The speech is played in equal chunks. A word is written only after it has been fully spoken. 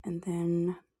And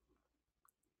then,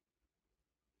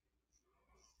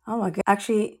 oh my God.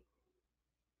 Actually,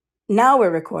 now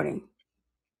we're recording.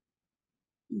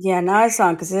 Yeah, now it's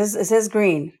on because it says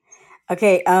green.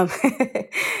 Okay.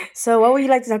 So what would you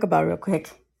like to talk about real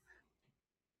quick?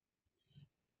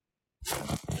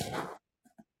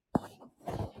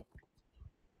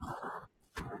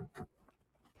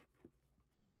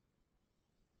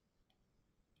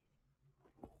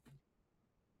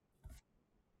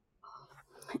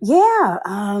 Yeah.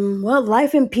 Well,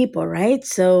 life and people, right?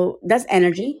 So that's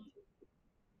energy.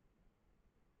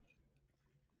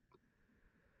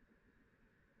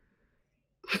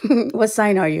 What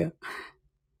sign are you?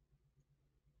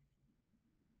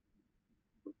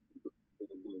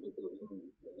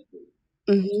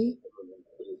 Hmm.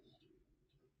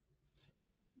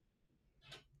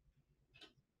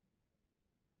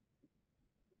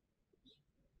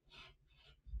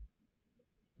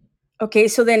 Okay.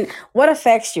 So then what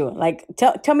affects you? Like,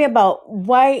 tell me about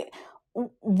why,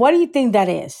 what do you think that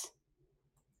is?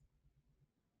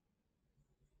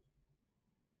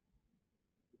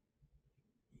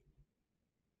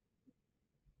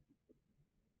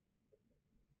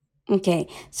 Okay.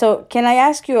 So can I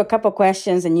ask you a couple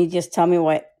questions and you just tell me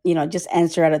just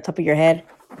answer at the top of your head?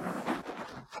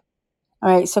 All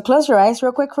right. So close your eyes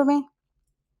real quick for me.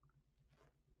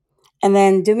 And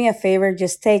then do me a favor,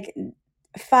 just take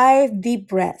 5 deep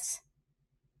breaths.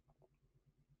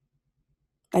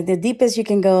 Like the deepest you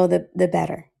can go, the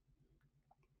better.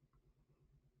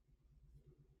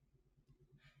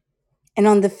 And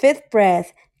on the fifth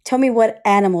breath, tell me what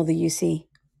animal do you see?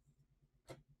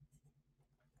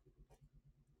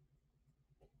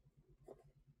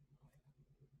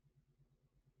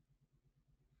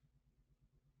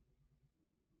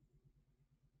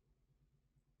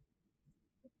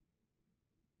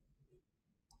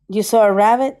 You saw a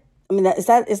rabbit? I mean, is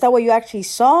that what you actually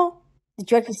saw?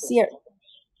 Did you actually see it?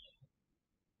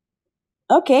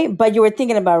 Okay, but you were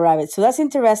thinking about rabbits. So that's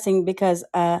interesting because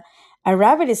a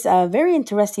rabbit is a very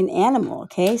interesting animal.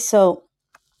 Okay, so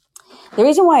the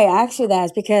reason why I asked you that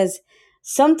is because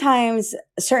sometimes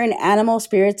certain animal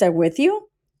spirits are with you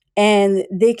and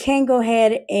they can go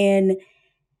ahead and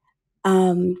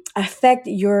affect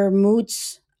your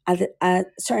moods at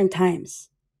certain times.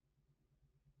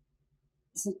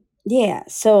 Yeah.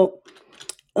 So,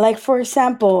 like for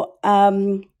example,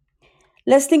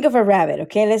 let's think of a rabbit.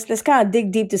 Okay, let's kind of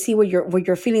dig deep to see where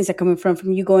your feelings are coming from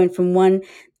you going from one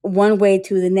way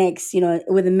to the next.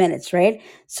 Within minutes, right?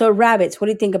 So, rabbits. What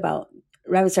do you think about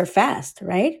rabbits? Are fast,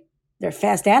 right? They're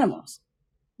fast animals.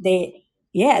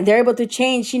 Yeah, they're able to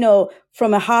change.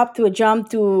 From a hop to a jump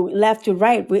to left to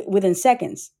right within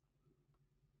seconds,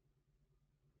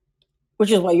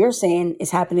 which is what you're saying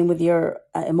is happening with your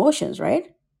emotions,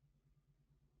 right?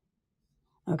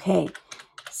 Okay,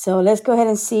 so let's go ahead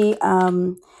and see.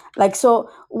 So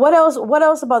what else? What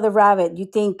else about the rabbit? You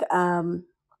think?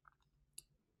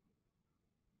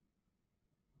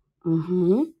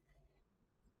 Hmm.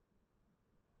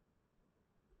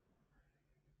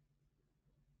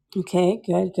 Okay,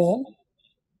 good, good.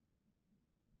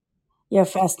 You're a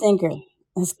fast thinker.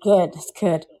 That's good. That's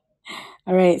good.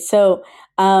 All right. So,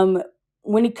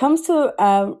 when it comes to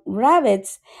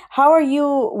rabbits, how are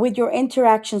you with your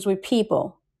interactions with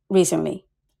people recently?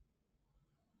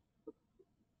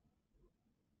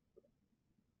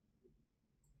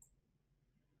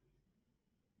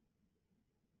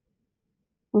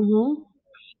 Mm-hmm.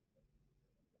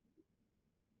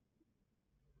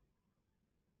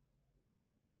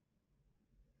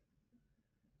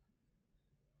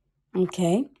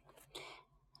 Okay.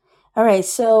 All right.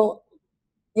 So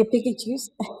you pick and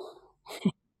choose,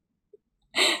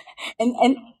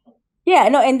 and yeah,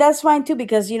 no, and that's fine too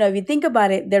because if you think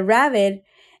about it, the rabbit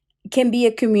can be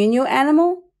a communal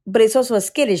animal, but it's also a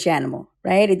skittish animal,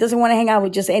 right? It doesn't want to hang out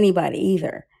with just anybody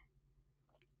either.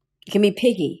 It can be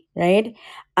picky, right?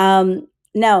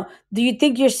 Now, do you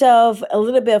think yourself a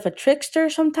little bit of a trickster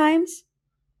sometimes?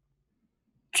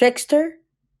 Trickster?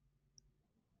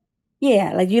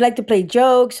 Yeah, like you like to play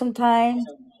jokes sometimes.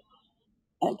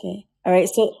 Okay, all right.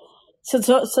 So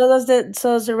does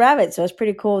the rabbit. So it's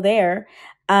pretty cool there.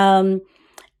 Um,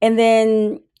 and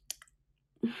then,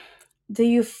 do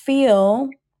you feel?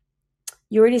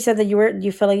 You already said that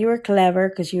you felt like you were clever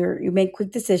because you make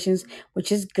quick decisions,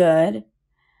 which is good.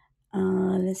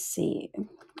 Let's see.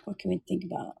 What can we think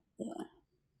about? Yeah.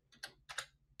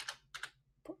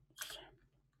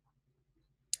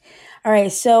 All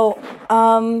right. So,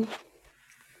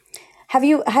 have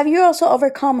you also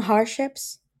overcome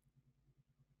hardships?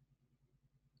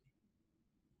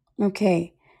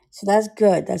 Okay. So that's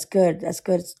good. That's good. That's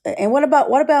good. And what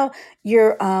about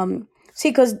your See,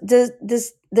 because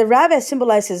the rabbit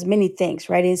symbolizes many things,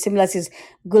 right? It symbolizes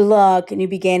good luck, new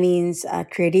beginnings,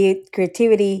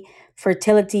 creativity,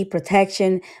 fertility,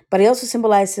 protection. But it also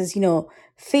symbolizes,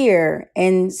 fear,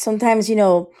 and sometimes,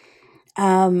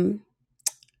 um,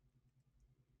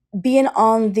 being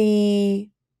on the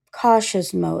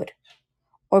cautious mode,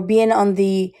 or being on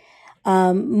the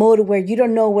mode where you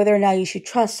don't know whether or not you should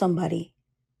trust somebody.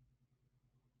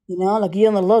 Like you're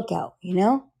on the lookout.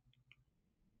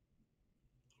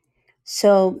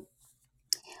 So,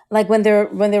 like when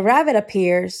the rabbit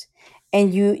appears,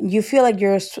 and you feel like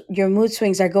your mood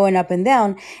swings are going up and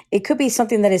down, it could be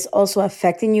something that is also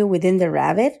affecting you within the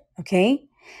rabbit. Okay,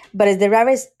 but if the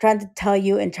rabbit is trying to tell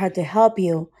you and try to help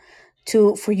you,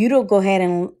 to for you to go ahead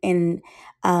and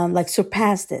like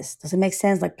surpass this. Does it make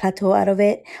sense? Like plateau out of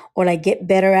it, or like get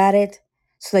better at it,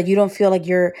 so that you don't feel like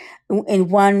you're in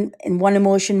one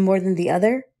emotion more than the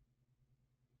other.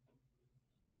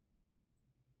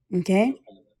 Okay,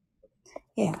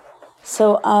 yeah.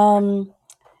 So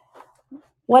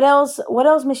what else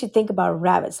makes you think about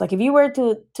rabbits? Like if you were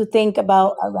to think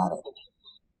about a rabbit.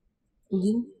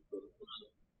 Hmm.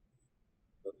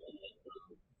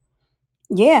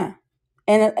 Yeah,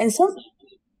 and some.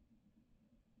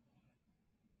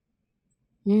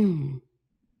 Mm.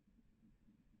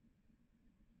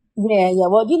 Yeah, yeah.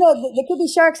 Well, there could be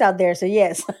sharks out there, so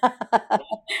yes.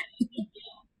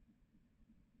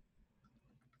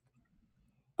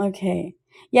 Okay.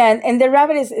 Yeah, and the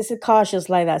rabbit is cautious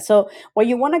like that. So what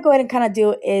you want to go ahead and kind of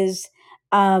do is,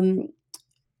 um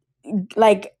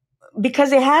like,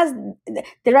 because the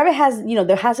rabbit has,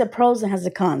 there has the pros and has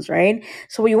the cons, right?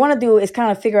 So what you want to do is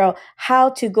kind of figure out how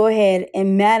to go ahead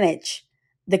and manage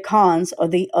the cons, or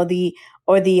the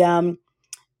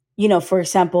for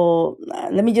example,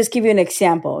 let me just give you an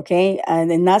example, okay?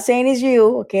 And I'm not saying it's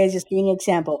you, okay? It's just giving an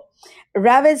example.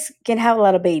 Rabbits can have a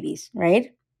lot of babies,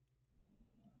 right?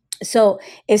 So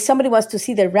if somebody was to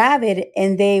see the rabbit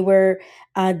and they were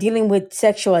dealing with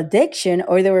sexual addiction,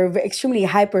 or they were extremely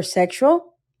hypersexual,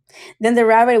 then the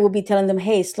rabbit would be telling them,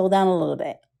 hey, slow down a little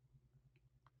bit.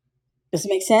 Does it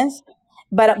make sense?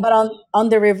 But on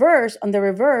the reverse,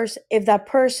 if that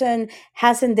person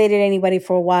hasn't dated anybody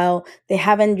for a while, they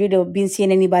haven't been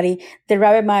seeing anybody, the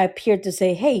rabbit might appear to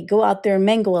say, hey, go out there and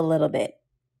mingle a little bit.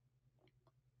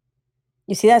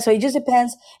 You see that? So it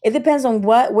depends on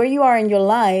where you are in your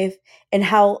life, and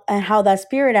how that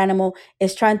spirit animal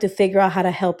is trying to figure out how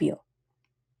to help you.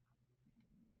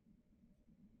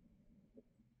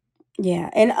 Yeah.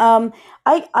 And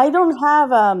I don't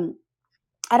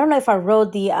know if I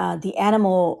wrote the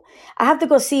animal. I have to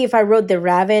go see if I wrote the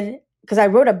rabbit, because I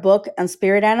wrote a book on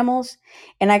spirit animals,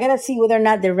 and I gotta see whether or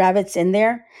not the rabbit's in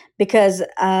there, because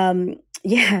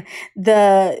yeah,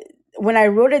 the when I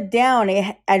wrote it down,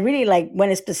 I really like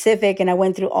went specific, and I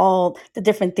went through all the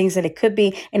different things that it could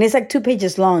be, and it's like 2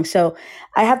 pages long. So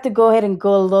I have to go ahead and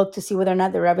go look to see whether or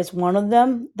not the rabbit's one of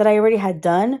them that I already had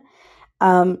done.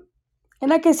 Um,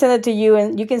 and I can send it to you,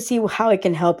 and you can see how it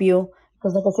can help you.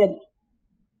 Because, like I said,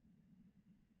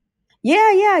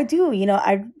 yeah, yeah, I do.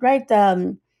 I write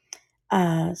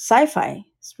sci-fi.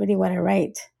 It's really what I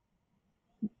write.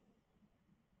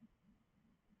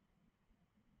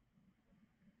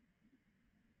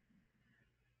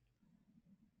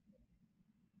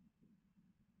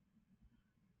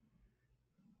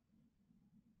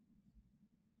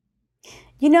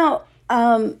 You know,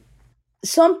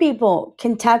 some people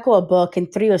can tackle a book in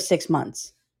 3 or 6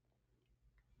 months,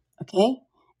 okay?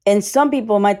 And some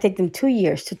people might take them 2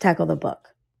 years to tackle the book,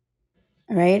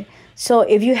 right? So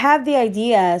if you have the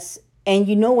ideas and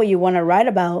you know what you want to write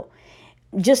about,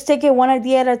 just take it one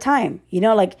idea at a time.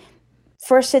 Like,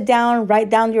 first sit down,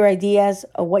 write down your ideas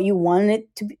of what you want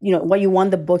it to be, what you want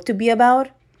the book to be about.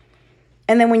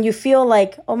 And then when you feel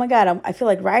like, oh my God, I feel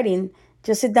like writing,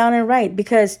 just sit down and write.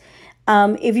 Because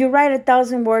if you write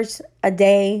 1,000 words a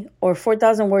day or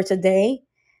 4,000 words a day,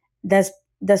 that's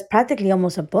that's practically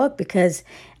almost a book, because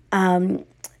um,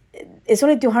 it's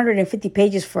only 250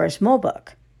 pages for a small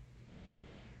book,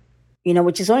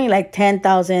 which is only like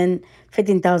 10,000,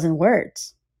 15,000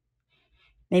 words,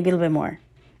 maybe a little bit more.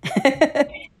 Yeah.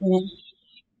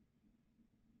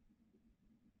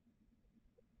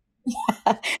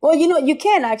 Well, you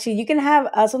can actually, you can have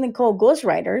something called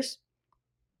ghostwriters,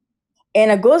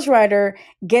 and a ghostwriter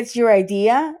gets your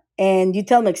idea, and you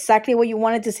tell them exactly what you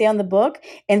wanted to say on the book,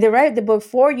 and they write the book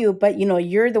for you, but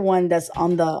you're the one that's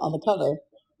on the cover.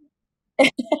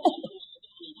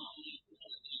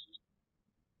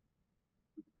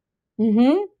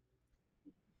 Mm-hmm.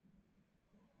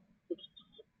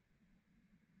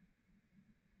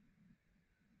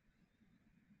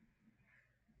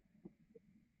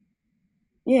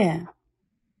 Yeah.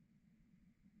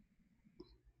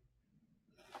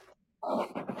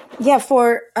 Yeah,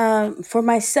 for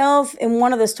myself, in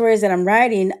one of the stories that I'm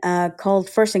writing, called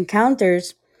First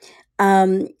Encounters,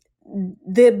 um,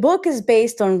 the book is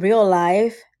based on real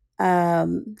life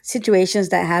situations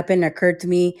that happened, occurred to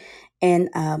me, and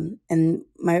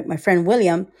my friend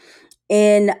William.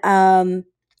 And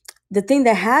the thing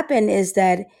that happened is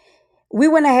that we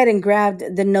went ahead and grabbed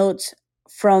the notes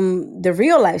from the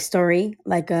real life story,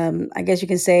 like, I guess you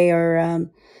can say, or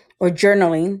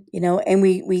journaling, and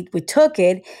we took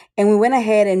it and we went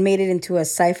ahead and made it into a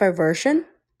sci-fi version.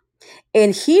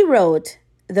 And he wrote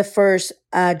the first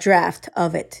draft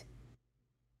of it.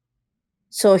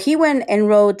 So he went and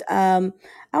wrote, I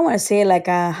want to say like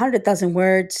 100,000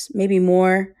 words, maybe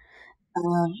more.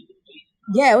 Uh,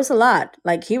 yeah, it was a lot.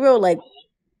 Like he wrote like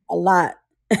a lot,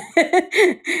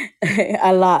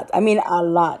 a lot. I mean, a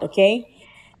lot. Okay.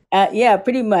 Yeah,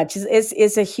 pretty much.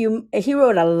 It's a he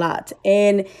wrote a lot,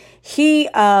 and he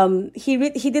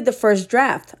did the first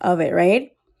draft of it,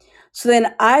 right? So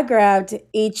then I grabbed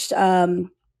each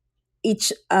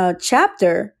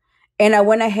chapter, and I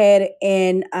went ahead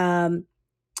and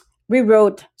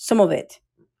rewrote some of it.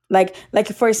 Like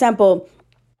for example,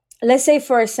 let's say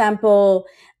for example,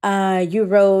 you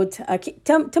wrote.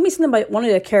 Tell me something about one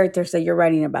of the characters that you're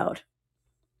writing about.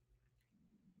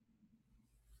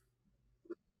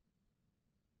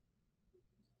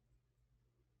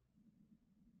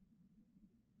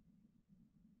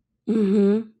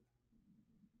 Mm-hmm.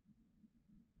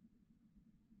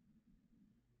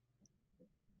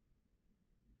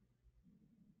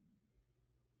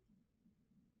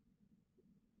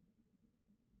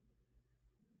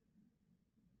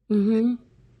 Mm-hmm.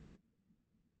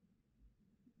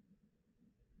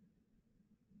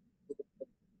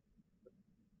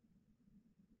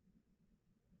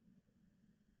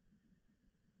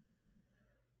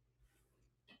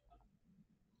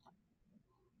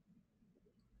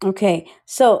 Okay.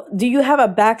 So, do you have a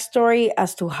backstory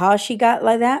as to how she got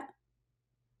like that?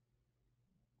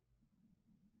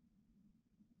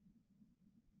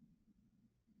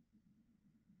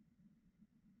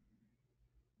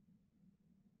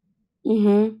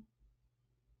 Mm-hmm.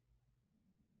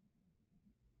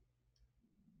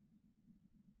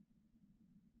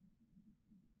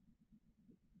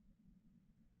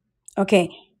 Okay.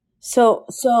 So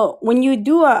when you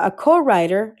do a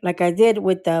co-writer, like I did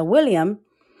with William,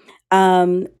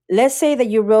 let's say that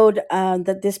you wrote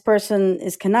that this person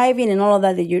is conniving and all of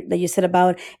that you said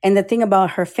about, and the thing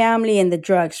about her family and the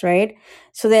drugs, right?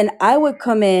 So then I would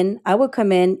come in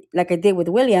like I did with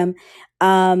William,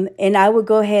 and I would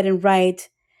go ahead and write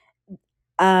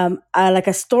like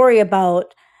a story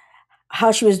about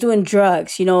how she was doing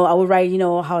drugs. I would write,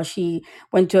 how she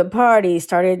went to a party,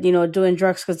 started, doing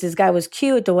drugs because this guy was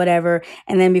cute or whatever.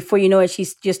 And then before you know it,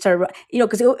 she's just started,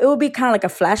 because it would be kind of like a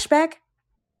flashback.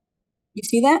 You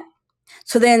see that?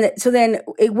 So then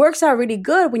it works out really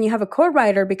good when you have a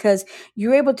co-writer, because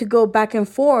you're able to go back and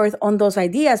forth on those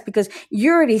ideas because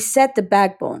you already set the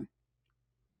backbone.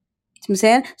 See what I'm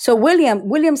saying? So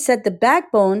William set the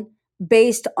backbone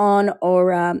based on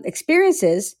our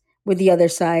experiences with the other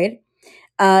side.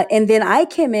 And then I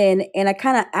came in and I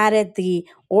kind of added the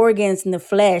organs and the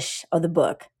flesh of the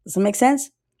book. Does that make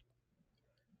sense?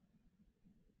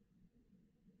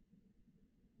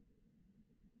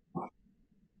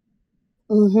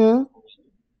 Mm-hmm.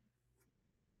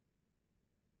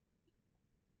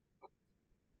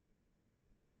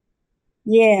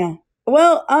 Yeah.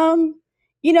 Well,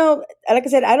 like I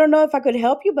said, I don't know if I could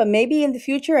help you, but maybe in the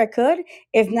future I could.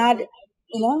 If not,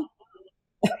 you know.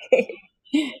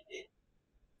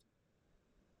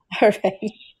 All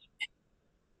right.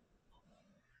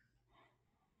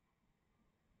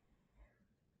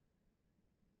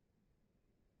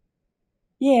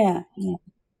 Yeah. Yeah.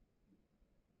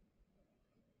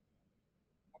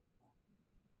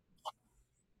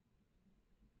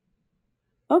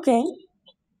 Okay.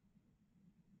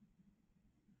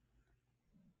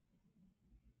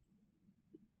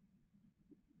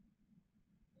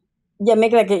 Yeah,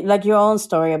 make like your own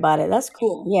story about it. That's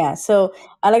cool. Yeah. So,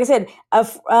 like I said,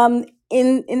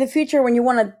 in the future when you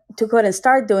want to go ahead and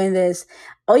start doing this,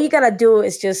 all you gotta do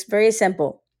is just very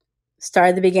simple. Start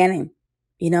at the beginning.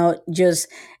 Just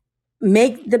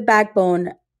make the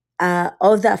backbone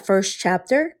of that first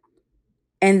chapter,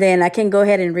 and then I can go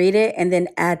ahead and read it and then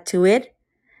add to it.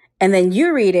 And then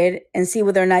you read it and see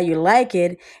whether or not you like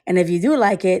it. And if you do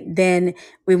like it, then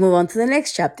we move on to the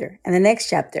next chapter and the next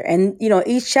chapter. And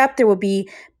each chapter will be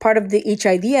part of the each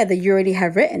idea that you already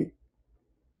have written.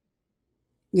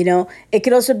 It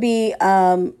could also be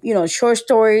short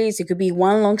stories. It could be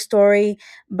one long story.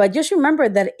 But just remember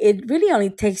that it really only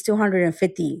takes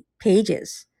 250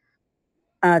 pages.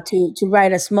 to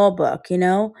write a small book.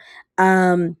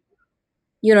 Um,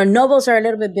 novels are a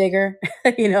little bit bigger.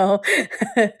 you know,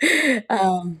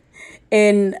 um,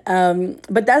 and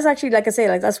but that's actually, like I say,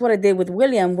 like that's what I did with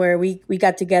William, where we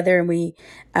got together and we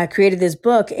created this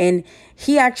book, and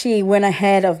he actually went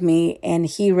ahead of me and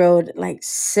he wrote like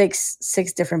six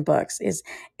different books.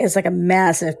 It's like a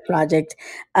massive project.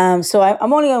 So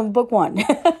I'm only on book one.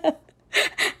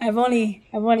 I've only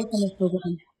finished book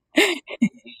one.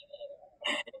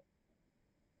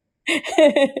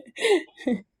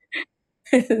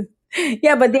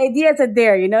 Yeah, but the ideas are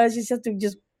there. It's just have to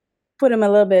just put them a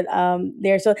little bit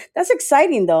there. So that's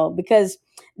exciting though, because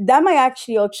that might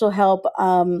actually also help.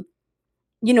 A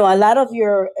lot of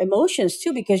your emotions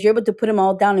too, because you're able to put them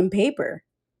all down in paper.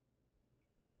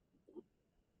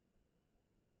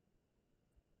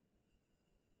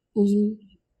 Hmm.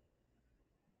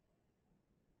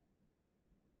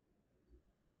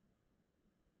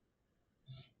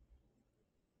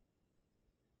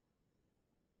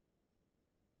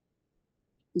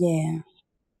 Yeah.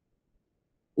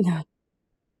 No.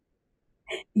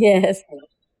 Yes.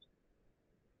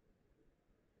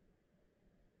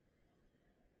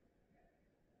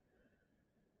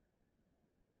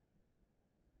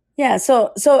 Yeah.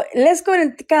 So let's go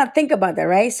and kind of think about that,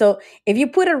 right? So if you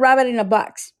put a rabbit in a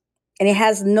box and it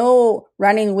has no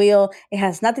running wheel, it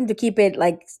has nothing to keep it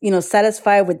like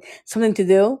satisfied with something to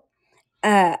do.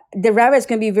 The rabbit's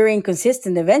going to be very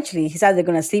inconsistent eventually. He's either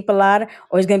going to sleep a lot,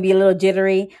 or he's going to be a little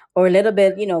jittery, or a little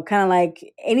bit, kind of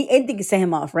like anything can set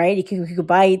him off, right? He could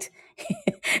bite.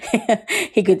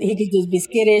 He could just be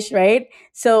skittish, right?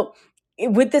 So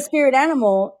with the spirit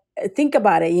animal, think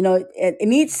about it.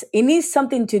 It needs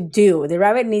something to do. The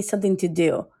rabbit needs something to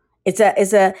do. It's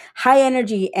a high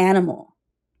energy animal.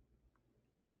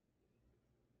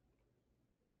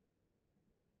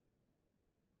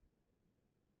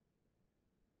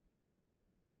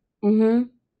 Mm-hmm.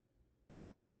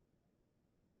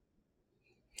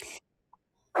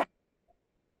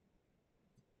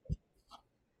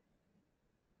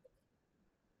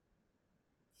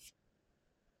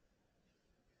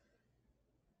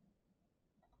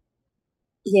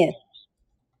 Yes.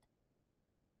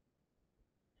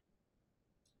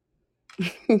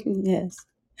 Yes.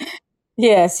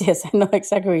 Yes. Yes. I know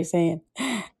exactly what you're saying.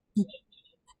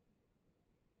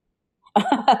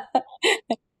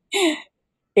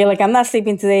 You're like, I'm not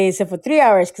sleeping today except for 3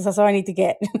 hours because that's all I need to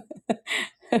get.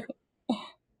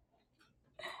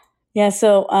 Yeah.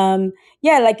 So,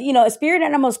 yeah, like, spirit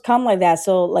animals come like that.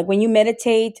 So, like, when you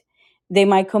meditate, they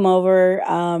might come over.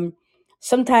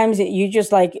 Sometimes you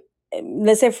just like,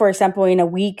 let's say, for example, in a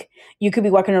week, you could be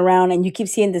walking around and you keep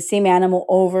seeing the same animal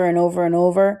over and over and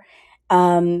over.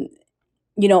 Um,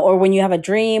 or when you have a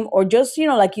dream, or just,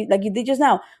 like you did just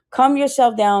now, calm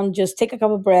yourself down, just take a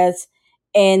couple breaths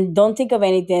and don't think of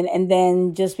anything. And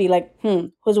then just be like,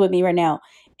 who's with me right now?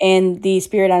 And the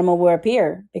spirit animal will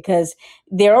appear, because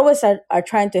they're always are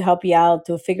trying to help you out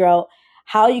to figure out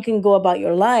how you can go about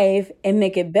your life and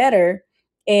make it better.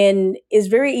 And it's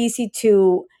very easy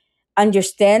to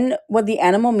understand what the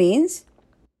animal means.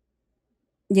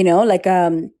 Like,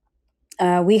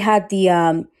 we had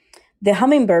the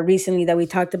hummingbird recently that we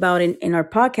talked about in our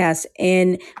podcast,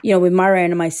 and with Mara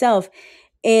and myself.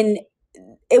 And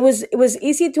it was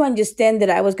easy to understand that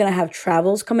I was going to have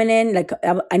travels coming in. Like,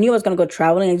 I knew I was going to go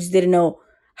traveling. I just didn't know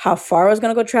how far I was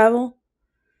going to go travel,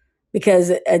 because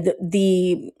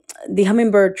the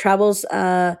hummingbird travels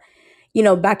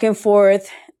back and forth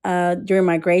during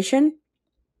migration.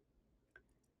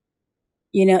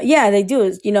 Yeah, they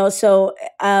do. So,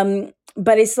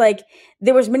 but it's like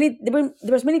there was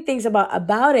many things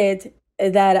about it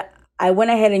that I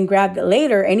went ahead and grabbed it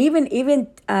later. And even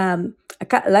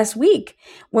last week,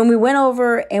 when we went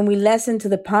over and we listened to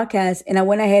the podcast, and I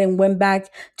went ahead and went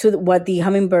back to what the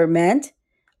hummingbird meant.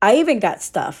 I even got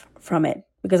stuff from it,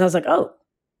 because I was like, oh,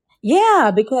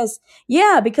 yeah, because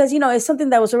it's something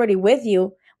that was already with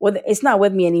you. Well, it's not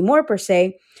with me anymore per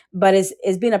se, but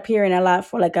it's been appearing a lot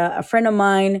for like a friend of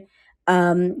mine,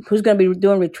 who's going to be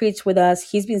doing retreats with us.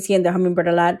 He's been seeing the hummingbird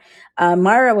a lot.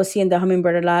 Mara was seeing the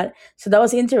hummingbird a lot, so that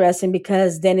was interesting,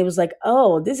 because then it was like,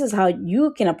 oh, this is how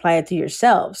you can apply it to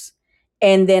yourselves.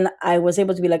 And then I was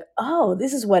able to be like, oh,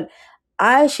 this is what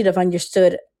I should have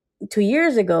understood 2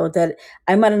 years ago, that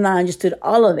I might have not understood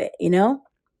all of it.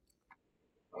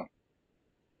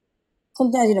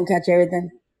 Sometimes you don't catch everything.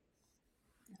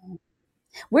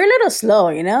 We're a little slow.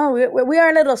 We are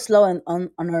a little slow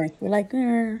on Earth. We're like,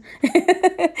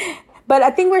 but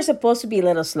I think we're supposed to be a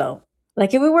little slow.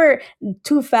 Like, if we were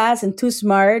too fast and too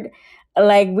smart,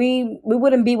 like we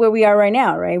wouldn't be where we are right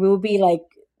now, right? We would be like,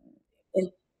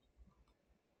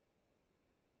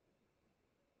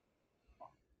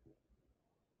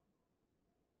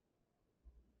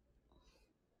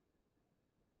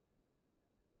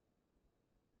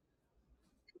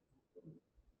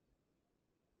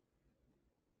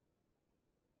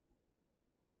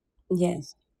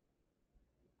 Yes.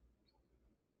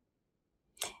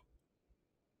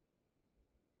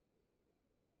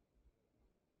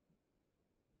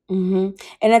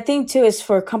 And I think too is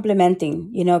for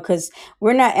complementing, because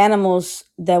we're not animals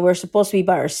that we're supposed to be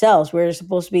by ourselves. We're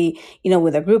supposed to be,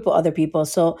 with a group of other people.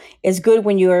 So it's good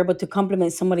when you're able to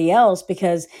complement somebody else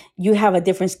because you have a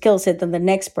different skill set than the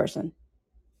next person.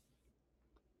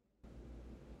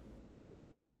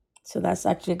 So that's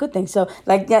actually a good thing. So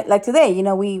like, yeah, like today,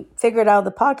 we figured out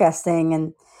the podcast thing,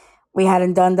 and we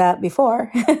hadn't done that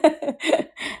before.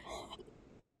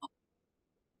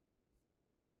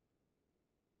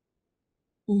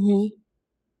 hmm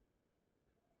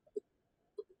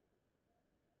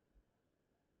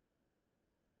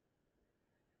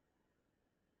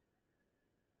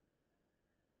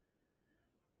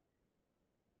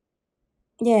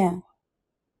Yeah.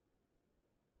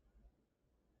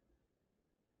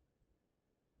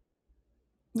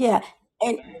 Yeah,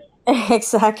 and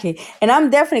exactly. And I'm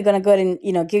definitely gonna go ahead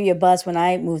and give you a buzz when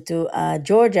I move to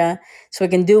Georgia, so we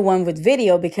can do one with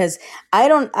video because I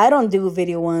don't do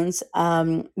video ones.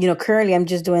 Currently I'm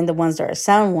just doing the ones that are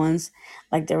sound ones,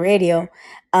 like the radio.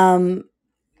 Um,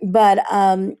 but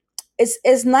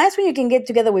it's nice when you can get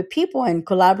together with people and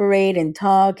collaborate and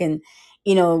talk and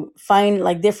find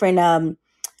like different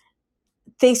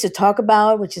things to talk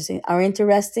about, which are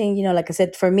interesting. Like I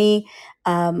said, for me.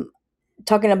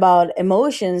 Talking about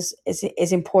emotions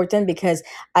is important because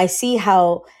I see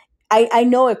how I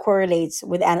know it correlates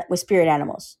with spirit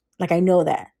animals. Like I know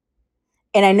that.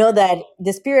 And I know that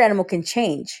the spirit animal can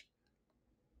change.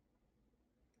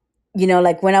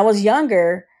 Like when I was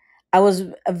younger, I was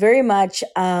very much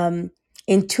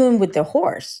in tune with the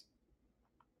horse.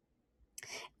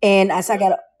 And as I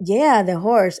got, yeah, the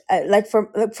horse. Like for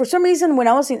some reason, when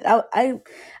I was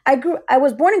I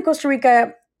was born in Costa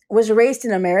Rica, was raised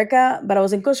in America, but I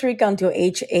was in Costa Rica until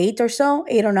age 8 or so,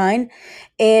 8 or 9,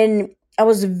 and I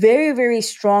was very very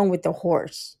strong with the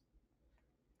horse.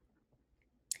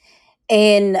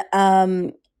 And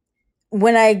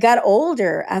when I got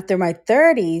older, after my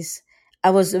 30s, I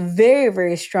was very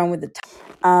very strong with the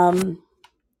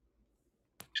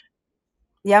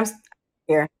yeah,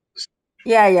 here.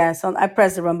 Yeah, yeah. So I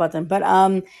pressed the wrong button, but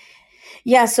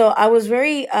yeah, so I was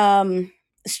very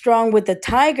strong with the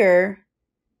tiger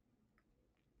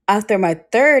after my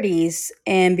 30s,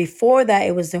 and before that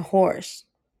it was the horse.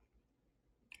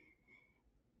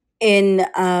 And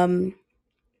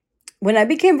when I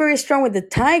became very strong with the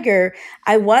tiger,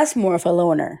 I was more of a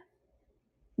loner,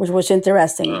 which was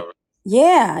interesting. Oh.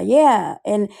 Yeah, yeah.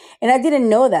 And I didn't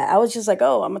know that. I was just like,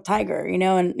 "Oh, I'm a tiger,"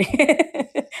 and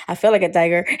I felt like a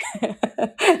tiger.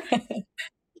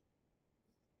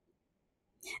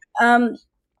 um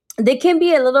they can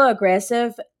be a little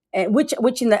aggressive, which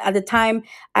at the time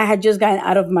I had just gotten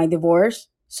out of my divorce,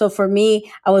 so for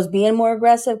me I was being more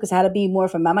aggressive because I had to be more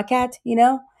of a mama cat, and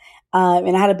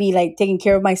I had to be like taking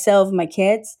care of myself and my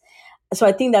kids. So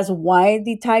I think that's why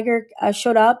the tiger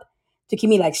showed up, to give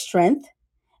me like strength.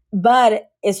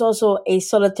 But it's also a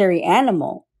solitary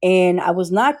animal, and I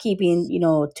was not keeping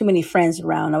too many friends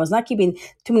around. I was not keeping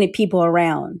too many people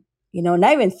around,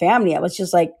 not even family. I was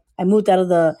just like, I moved out of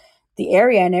the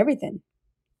area and everything.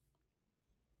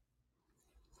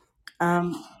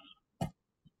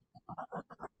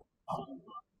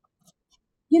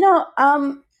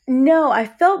 um no, I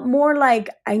felt more like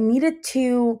I needed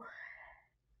to.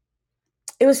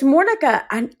 It was more like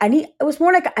I need. It was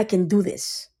more like I can do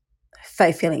this.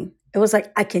 Feeling. It was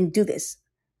like I can do this.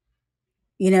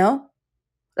 You know,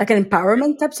 like an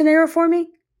empowerment type scenario for me,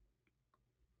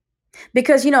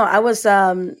 because I was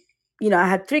I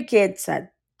had 3 kids, I had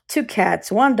 2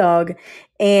 cats, 1 dog,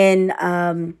 and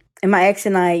my ex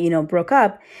and I broke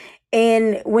up.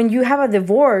 And when you have a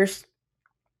divorce,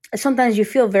 sometimes you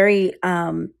feel very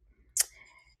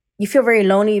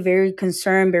lonely, very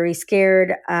concerned, very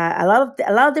scared. A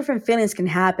lot of different feelings can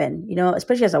happen,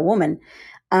 especially as a woman,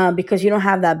 because you don't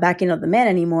have that backing of the man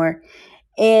anymore.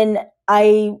 And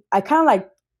I kind of like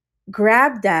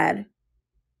grabbed that,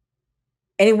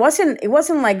 and it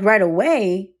wasn't like right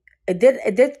away. It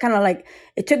did kind of like,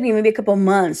 it took me maybe a couple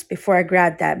months before I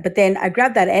grabbed that. But then I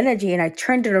grabbed that energy and I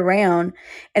turned it around,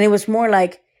 and it was more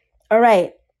like, all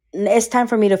right, it's time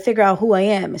for me to figure out who I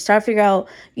am and start figure out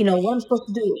what I'm supposed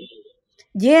to do.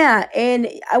 Yeah, and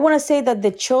I want to say that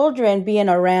the children being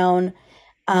around,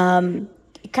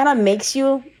 it kind of makes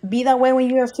you be that way when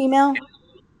you're a female.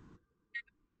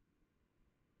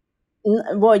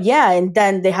 Well, yeah, and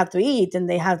then they have to eat, and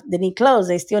they need clothes.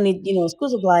 They still need school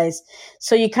supplies.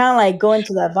 So you kind of like go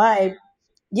into that vibe.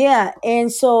 Yeah,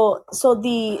 and so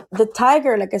the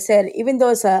tiger, like I said, even though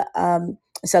it's a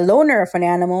loner of an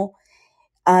animal,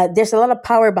 there's a lot of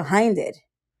power behind it.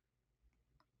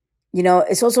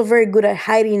 It's also very good at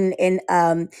hiding in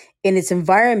its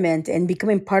environment and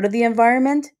becoming part of the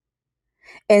environment.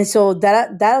 And so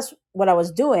that's what I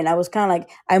was doing. I was kind of like,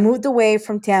 I moved away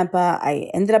from Tampa. I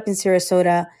ended up in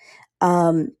Sarasota.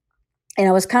 Um, and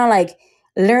I was kind of like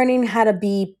learning how to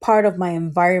be part of my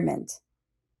environment,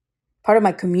 part of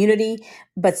my community,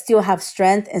 but still have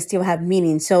strength and still have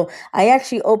meaning. So I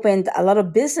actually opened a lot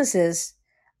of businesses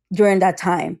during that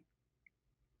time.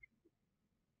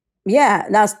 Yeah,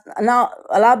 now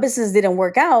a lot of businesses didn't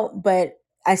work out, but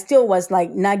I still was like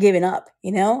not giving up.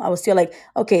 I was still like,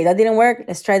 okay, that didn't work.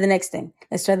 Let's try the next thing.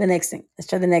 Let's try the next thing. Let's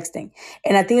try the next thing.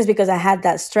 And I think it's because I had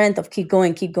that strength of keep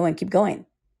going, keep going, keep going.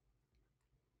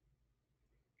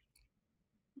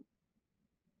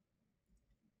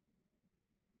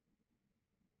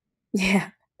 Yeah,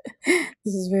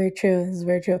 this is very true. This is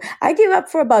very true. I gave up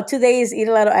for about 2 days, eat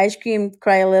a lot of ice cream,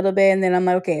 cry a little bit, and then I'm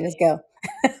like, okay, let's go.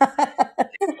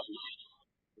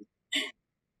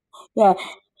 Yeah,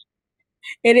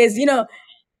 it is.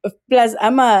 Plus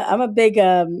I'm a big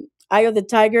Eye of the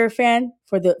Tiger fan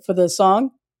for the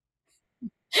song.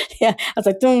 Yeah, I was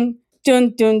like, dun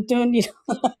dun dun dun.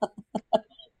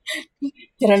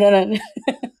 Dun-dun-dun-dun.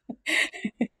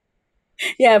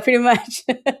 Yeah, pretty much.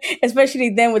 Especially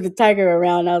then with the tiger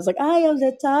around, I was like, I am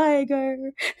the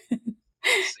tiger.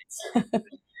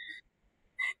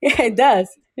 Yeah, it does.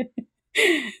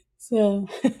 So,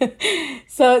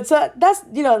 so that's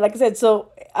like I said.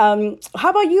 So, how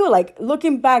about you? Like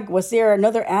looking back, was there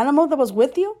another animal that was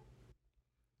with you?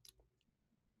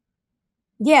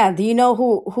 Yeah. Do you know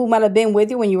who might have been with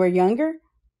you when you were younger?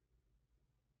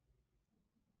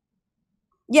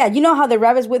 Yeah, you know how the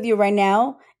rabbit's with you right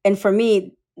now, and for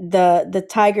me, the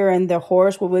tiger and the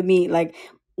horse were with me like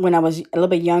when I was a little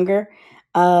bit younger.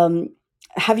 Um,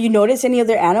 have you noticed any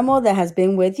other animal that has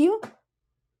been with you,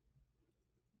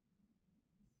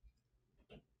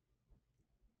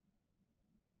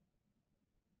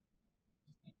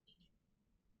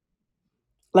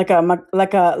 like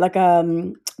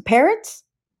a parrot?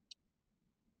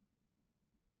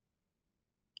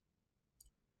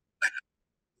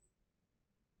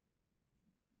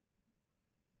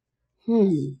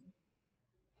 Hmm.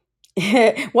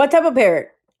 What type of parrot?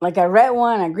 Like a red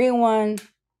one, a green one?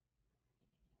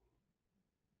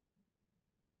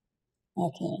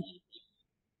 Okay.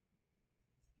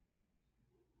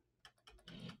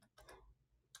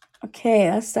 Okay,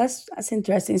 that's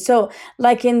interesting. So,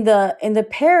 like in the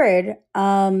parrot,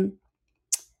 I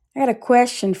got a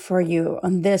question for you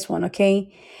on this one.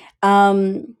 Okay,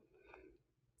 um,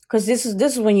 because this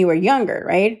is when you were younger,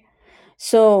 right?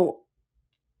 So,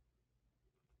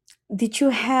 did you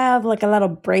have like a lot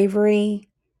of bravery,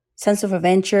 sense of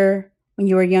adventure when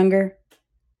you were younger?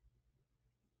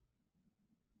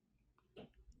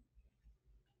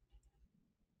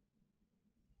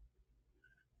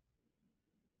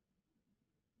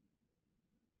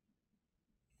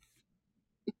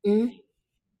 Mm-hmm.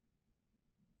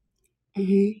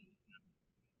 Mm-hmm.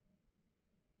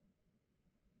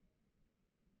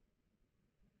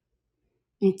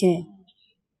 Okay.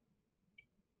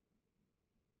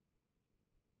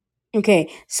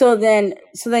 Okay. So then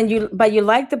but you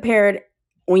liked the parrot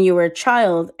when you were a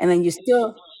child, and then you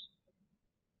still.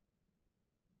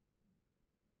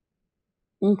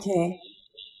 Okay.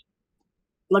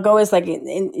 Like always, like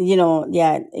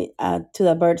yeah, to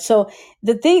the bird. So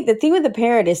the thing with the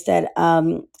parrot is that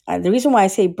the reason why I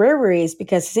say bravery is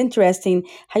because it's interesting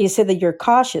how you said that you're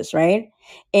cautious, right?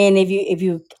 And if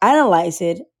you analyze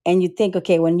it and you think,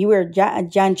 okay, when you were a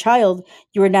young child,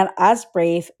 you were not as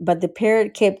brave, but the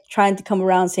parrot kept trying to come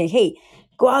around saying, hey,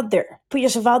 go out there, put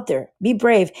yourself out there, be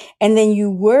brave. And then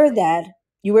you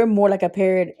were more like a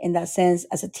parrot in that sense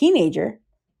as a teenager,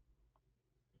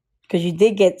 because you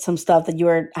did get some stuff that you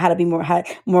were had to be had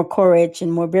more courage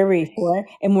and more bravery for,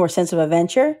 and more sense of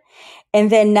adventure. And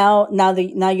then now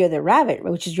you're the rabbit,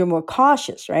 which is you're more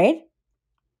cautious, right?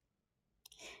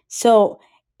 So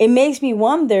it makes me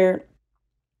wonder,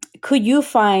 could you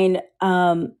find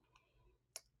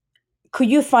could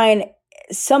you find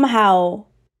somehow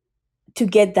to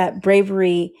get that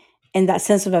bravery and that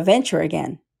sense of adventure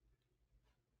again?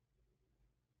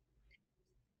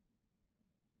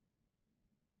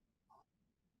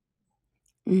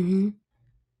 Hmm.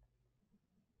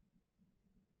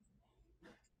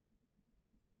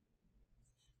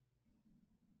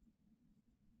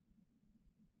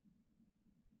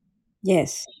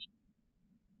 Yes.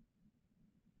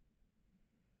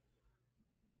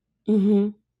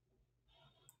 Hmm.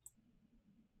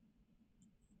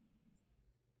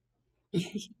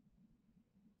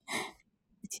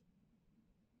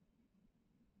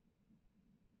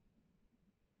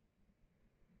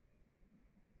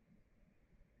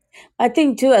 I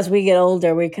think too, as we get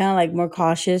older, we're kind of like more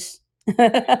cautious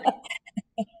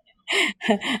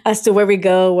as to where we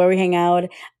go, where we hang out.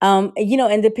 And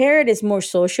the parrot is more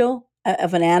social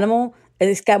of an animal.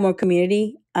 It's got more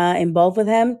community involved with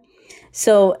him.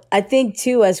 So I think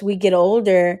too, as we get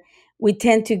older, we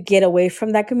tend to get away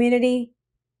from that community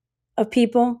of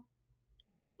people.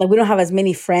 Like we don't have as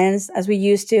many friends as we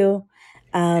used to.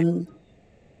 Um,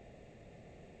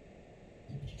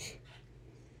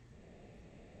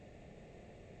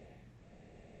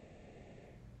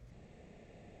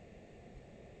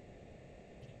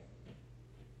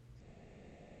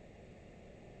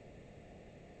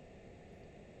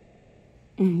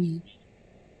 mhm,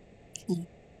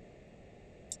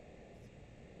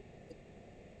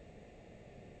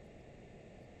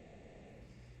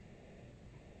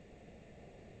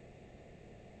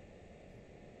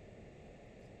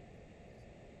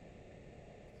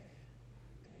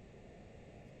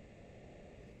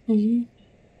 mhm.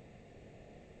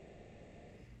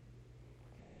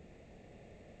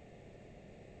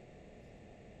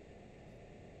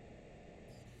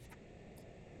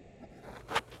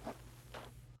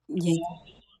 Yeah.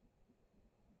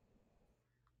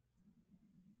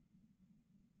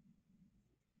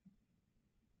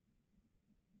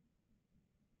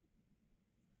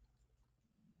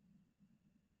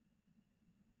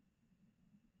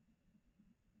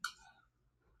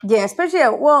 Yeah, especially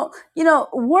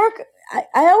work.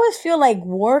 I always feel like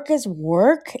work is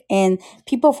work, and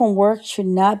people from work should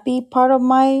not be part of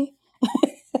my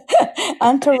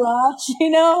entourage.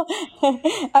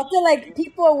 I feel like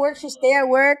people at work should stay at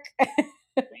work,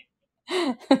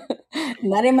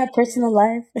 not in my personal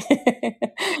life.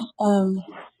 um,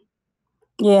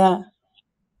 yeah,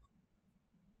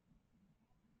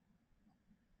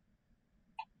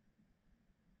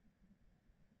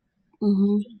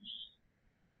 hmm,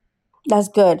 that's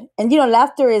good. And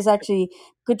laughter is actually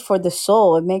good for the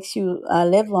soul. It makes you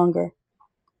live longer.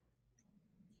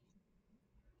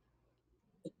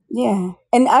 Yeah,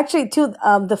 and actually, too,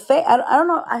 I don't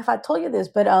know if I told you this,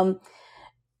 but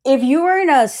if you are in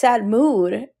a sad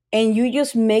mood and you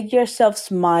just make yourself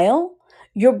smile,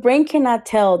 your brain cannot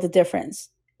tell the difference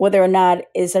whether or not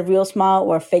it's a real smile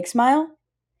or a fake smile.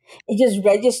 It just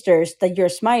registers that you're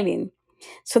smiling.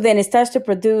 So then it starts to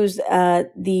produce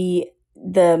the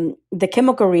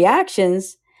chemical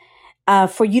reactions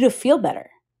for you to feel better.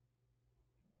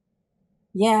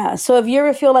 Yeah. So if you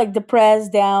ever feel like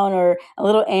depressed, down, or a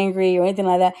little angry or anything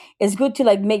like that, it's good to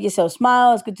like make yourself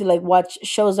smile. It's good to like watch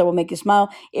shows that will make you smile,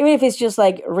 even if it's just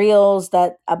like reels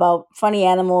that about funny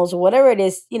animals or whatever it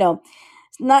is.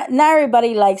 Not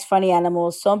everybody likes funny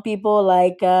animals. Some people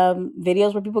like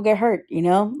videos where people get hurt.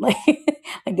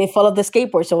 Like they fall off the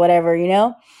skateboards or whatever.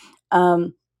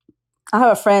 Um, I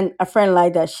have a friend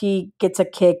like that. She gets a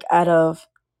kick out of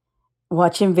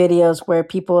watching videos where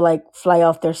people like fly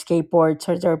off their skateboards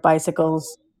or their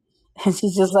bicycles. And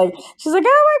she's like,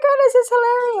 oh my goodness, it's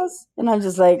hilarious. And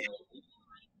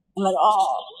I'm like,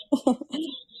 oh,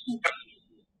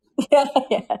 yeah,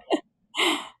 yeah.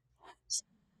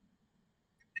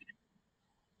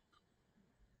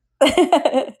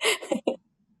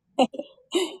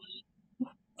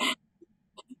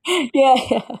 Yeah,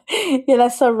 yeah, yeah.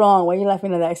 That's so wrong. Why are you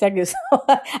laughing at that? Exactly. So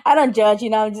I don't judge.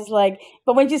 I'm just like,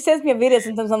 but when she sends me a video,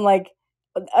 sometimes I'm like,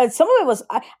 some of it was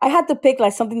I had to pick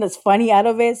like something that's funny out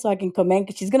of it so I can comment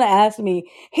because she's gonna ask me,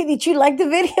 "Hey, did you like the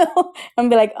video?" I'm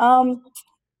be like,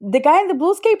 the guy in the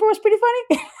blue skateboard was pretty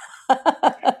funny.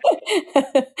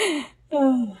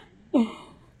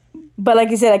 But like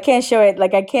you said, I can't show it.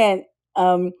 Like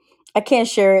um, I can't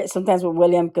share it sometimes with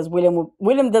William because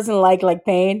William doesn't like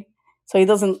pain, so he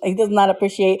does not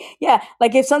appreciate. Yeah,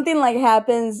 like if something like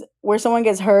happens where someone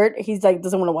gets hurt, he's like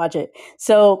doesn't want to watch it.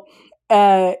 So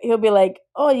he'll be like,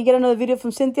 "Oh, you get another video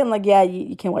from Cynthia?" I'm like, "Yeah,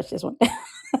 you can't watch this one.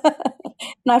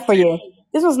 Not for you.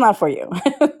 This one's not for you."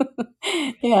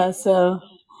 Yeah, so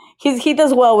he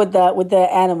does well with the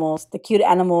animals, the cute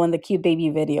animal and the cute baby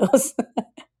videos.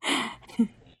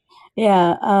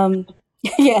 Yeah.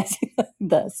 Yes, he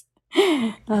does.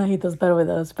 He does better with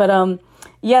those. But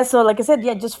yeah. So like I said,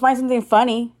 yeah, just find something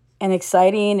funny and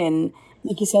exciting and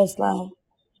make yourself laugh.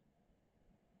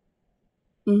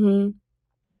 Mm-hmm.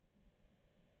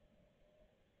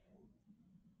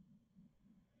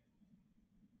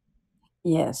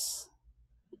 Yes.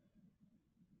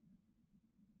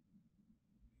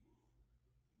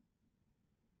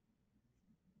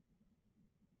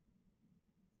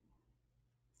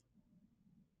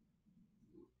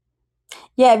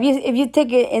 Yeah. If you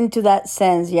take it into that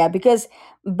sense, yeah, because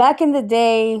back in the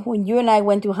day when you and I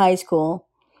went to high school,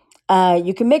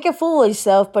 you can make a fool of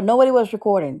yourself, but nobody was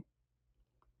recording.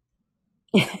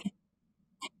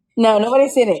 No,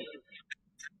 nobody's seen it.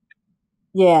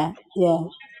 Yeah, yeah.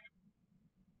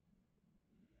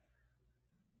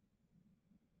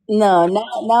 No,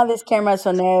 now there's cameras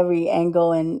on every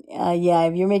angle, and yeah,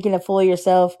 if you're making a fool of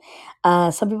yourself,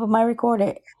 some people might record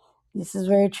it. This is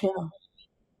very true.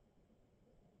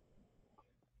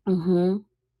 Mm-hmm.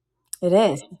 It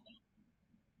is.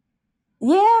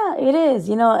 Yeah, it is.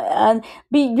 And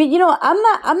but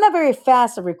I'm not very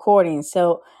fast at recording,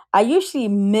 so I usually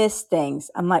miss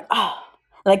things. I'm like, oh,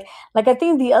 like I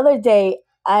think the other day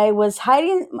I was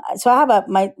hiding. So I have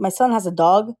my son has a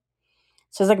dog,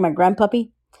 so it's like my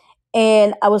grandpuppy,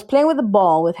 and I was playing with the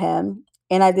ball with him,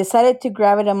 and I decided to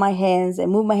grab it in my hands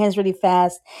and move my hands really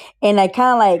fast, and I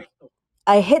kind of like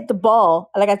I hit the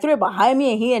ball, like I threw it behind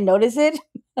me, and he didn't notice it.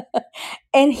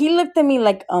 And he looked at me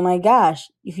like, "Oh my gosh,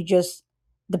 if you just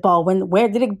the ball went, where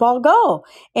did the ball go?"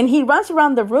 And he runs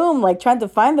around the room like trying to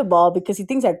find the ball because he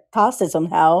thinks I tossed it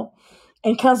somehow,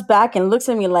 and comes back and looks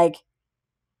at me like,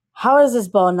 "How is this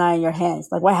ball not in your hands?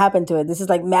 Like, what happened to it? This is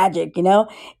like magic."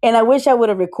 And I wish I would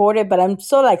have recorded, but I'm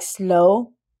so like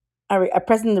slow. I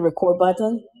pressing the record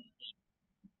button.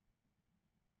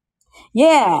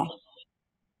 Yeah,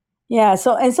 yeah.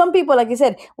 So, and some people, like you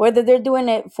said, whether they're doing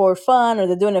it for fun or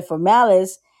they're doing it for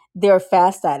malice, they're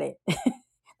fast at it.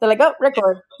 They're like, "Oh,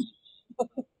 record."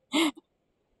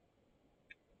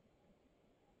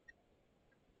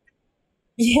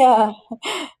 Yeah,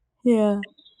 yeah.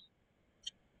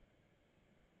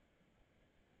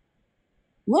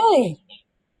 Really?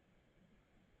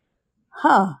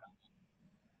 Huh.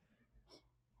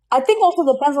 I think also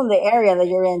depends on the area that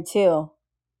you're in too.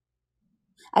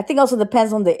 I think also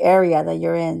depends on the area that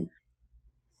you're in.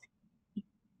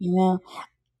 You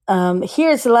know,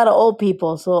 here it's a lot of old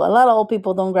people, so a lot of old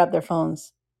people don't grab their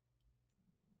phones.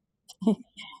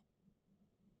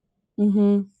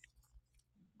 Hmm.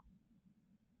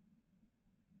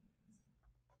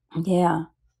 Yeah.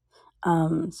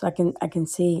 So I can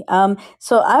see.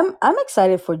 So I'm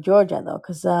excited for Georgia though,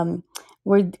 because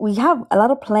we have a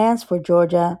lot of plans for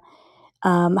Georgia.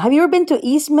 Have you ever been to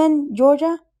Eastman,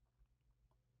 Georgia?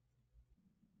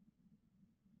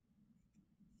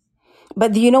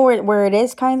 But do you know where it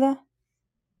is, kinda?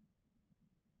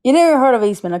 You never heard of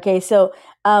Eastman, okay? So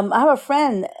I have a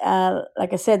friend,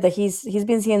 like I said, that he's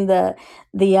been seeing the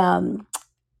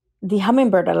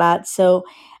hummingbird a lot. So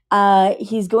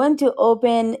he's going to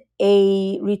open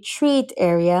a retreat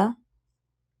area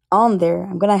on there.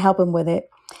 I'm gonna help him with it,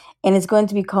 and it's going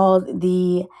to be called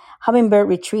the Hummingbird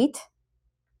Retreat.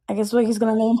 I guess what he's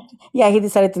gonna name. Yeah, he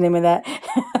decided to name it that.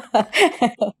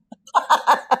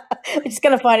 Which is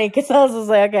kind of funny because I was just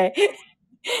like, okay.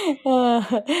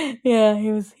 Yeah,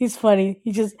 he's funny.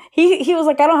 He was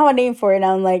like, I don't have a name for it. And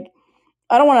I'm like,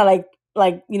 I don't want to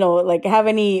like have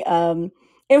any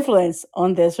influence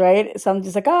on this, right? So I'm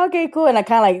just like, oh, okay, cool. And I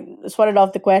kind of like sweated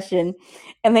off the question,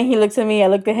 and then he looks at me. I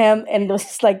looked at him, and there was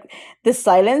just like this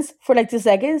silence for like 2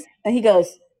 seconds, and he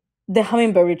goes, "The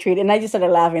hummingbird retreat," and I just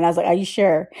started laughing. I was like, "Are you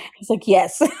sure?" He's like,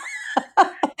 "Yes."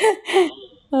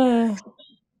 Uh,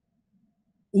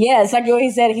 yeah, it's like what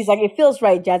he said. He's like, "It feels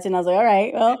right, Jackson." I was like, "All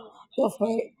right, well, go for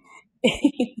it."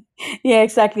 Yeah,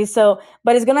 exactly. So,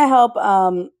 but it's gonna help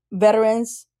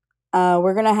veterans.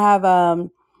 We're gonna have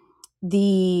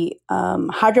the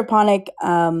hydroponic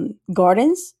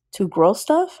gardens to grow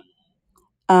stuff.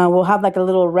 We'll have like a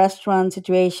little restaurant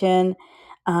situation.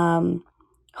 Um,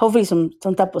 Hopefully, some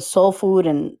type of soul food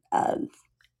and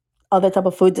other type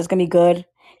of food that's gonna be good.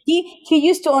 He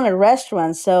used to own a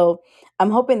restaurant, so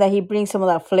I'm hoping that he brings some of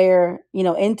that flair,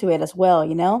 into it as well.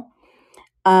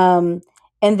 Um,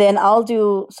 and then I'll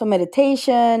do some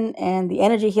meditation and the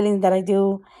energy healing that I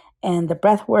do and the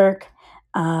breath work.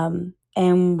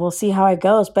 And we'll see how it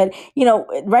goes. But,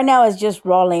 right now it's just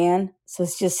raw land. So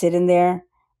it's just sitting there.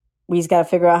 We just got to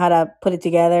figure out how to put it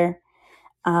together.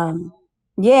 Um,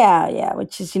 yeah, yeah,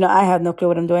 which is, I have no clue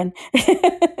what I'm doing.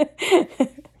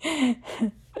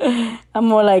 I'm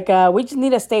more like, we just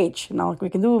need a stage. Like we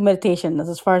can do meditation. That's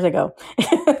as far as I go.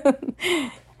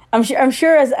 I'm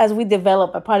sure as we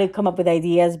develop, I probably come up with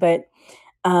ideas, but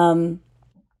um,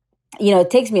 it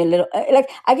takes me a little. Like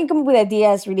I can come up with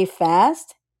ideas really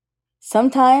fast.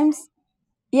 Sometimes,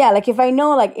 yeah. Like if I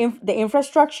know like the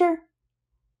infrastructure,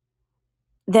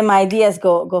 then my ideas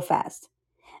go fast.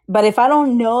 But if I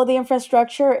don't know the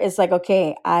infrastructure, it's like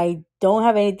okay, I don't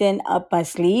have anything up my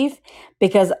sleeve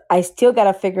because I still got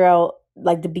to figure out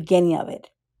like the beginning of it.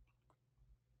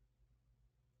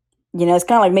 It's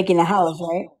kind of like making a house,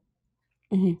 right?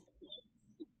 Hmm.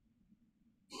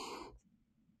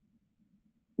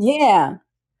 Yeah.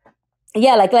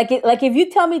 Yeah, like if you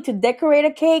tell me to decorate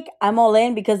a cake, I'm all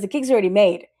in because the cake's already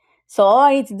made. So all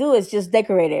I need to do is just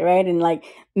decorate it, right? And like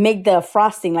make the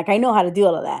frosting. Like I know how to do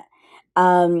all of that.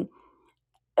 Um,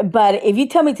 but if you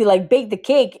tell me to like bake the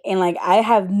cake and like I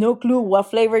have no clue what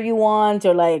flavor you want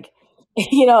or like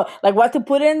like what to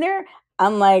put in there,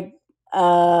 I'm like,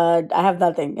 I have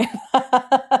nothing.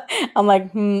 I'm like,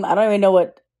 I don't even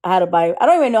know how to buy. I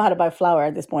don't even know how to buy flour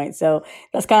at this point. So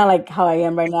that's kind of like how I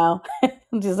am right now.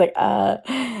 I'm just like,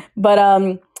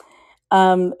 but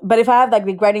but if I have like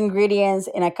the right ingredients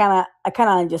and I kind of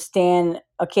understand,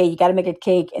 okay, you got to make a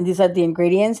cake and these are the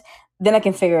ingredients, then I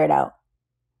can figure it out.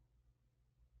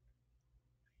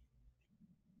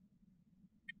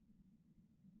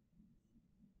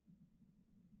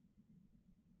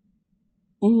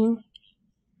 Hmm.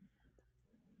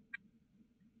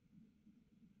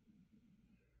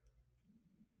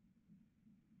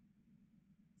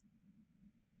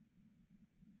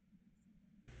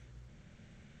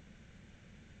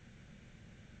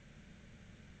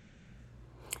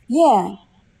 Yeah,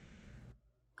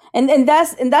 and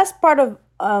that's part of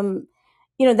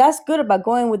that's good about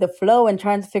going with the flow and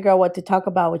trying to figure out what to talk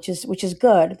about, which is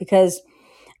good because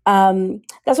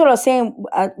that's what I was saying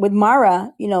with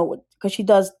Mara, because she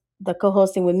does the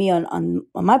co-hosting with me on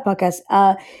my podcast.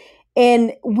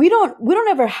 And we don't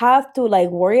ever have to like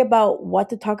worry about what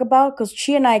to talk about because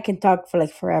she and I can talk for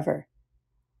like forever.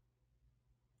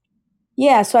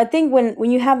 Yeah, so I think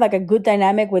when you have like a good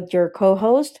dynamic with your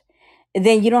co-host,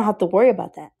 then you don't have to worry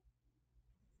about that.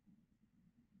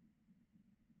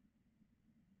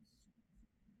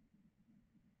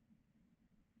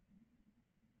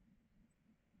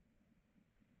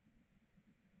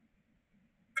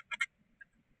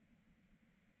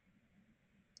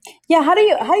 Yeah, how do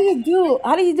you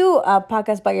do a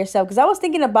podcast by yourself? Because I was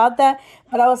thinking about that,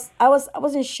 but I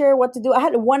wasn't sure what to do. I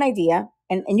had one idea,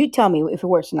 and you tell me if it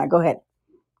works or not. Go ahead.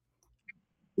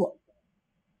 Well,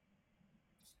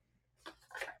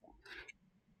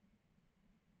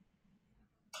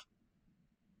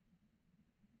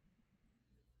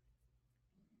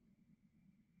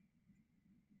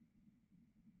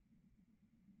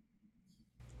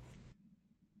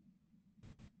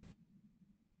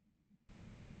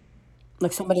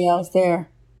 like somebody else there.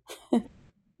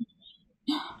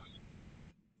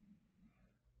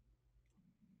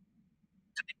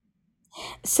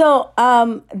 So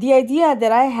the idea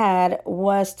that I had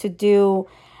was to do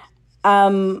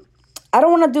um I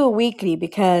don't want to do it weekly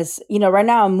because right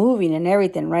now I'm moving and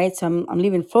everything, right? So I'm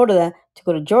leaving Florida to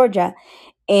go to Georgia,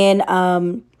 and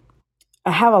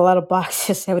I have a lot of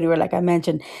boxes everywhere, like I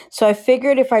mentioned. So I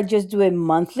figured if I just do it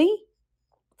monthly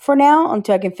for now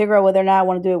until I can figure out whether or not I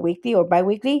want to do it weekly or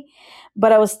bi-weekly.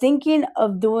 But I was thinking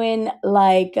of doing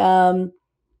like the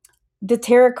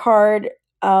tarot card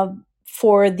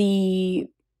for the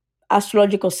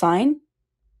astrological sign.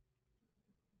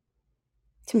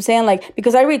 So I'm saying like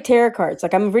because I read tarot cards,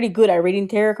 like I'm really good at reading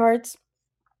tarot cards.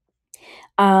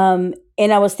 And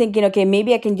I was thinking, okay,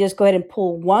 maybe I can just go ahead and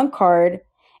pull one card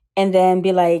and then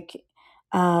be like,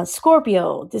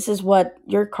 Scorpio, this is what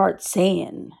your card's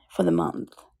saying for the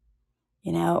month,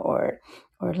 or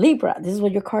Libra, this is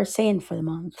what your card's saying for the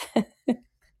month.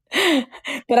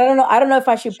 But I don't know if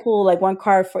I should pull like one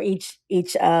card for each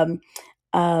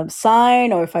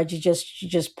sign, or if I should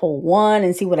just pull one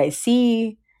and see what I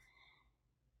see.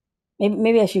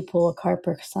 Maybe I should pull a card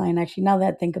per sign. Actually, now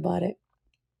that I think about it,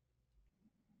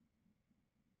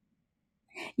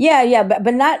 yeah, yeah,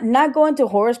 but not going to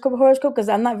horoscope because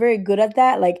I'm not very good at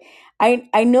that. Like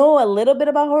I know a little bit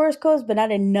about horoscopes, but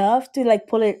not enough to like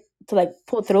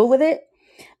pull through with it.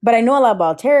 But I know a lot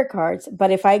about tarot cards.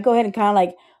 But if I go ahead and kind of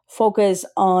like focus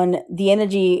on the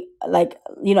energy, like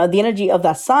the energy of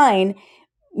that sign,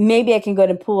 maybe I can go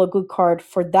ahead and pull a good card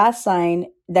for that sign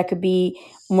that could be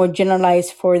more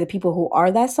generalized for the people who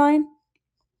are that sign.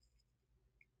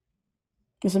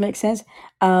 Does that make sense?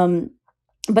 Um,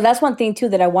 but that's one thing too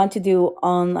that I want to do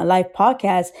on a live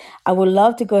podcast. I would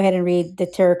love to go ahead and read the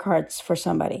tarot cards for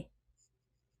somebody.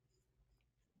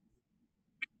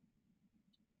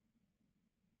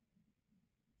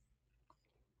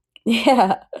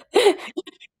 Yeah.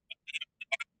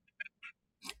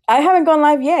 I haven't gone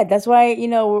live yet. That's why,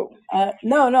 no,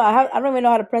 no, I don't even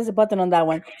know how to press the button on that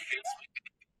one.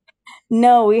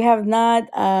 No, we have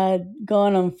not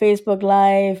gone on Facebook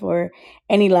Live or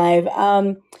any live.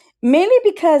 Mainly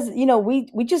because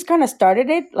we just kind of started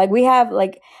it. Like we have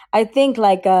like I think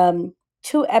like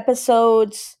two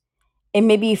episodes and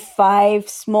maybe five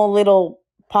small little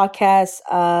podcasts,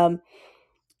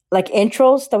 like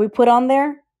intros that we put on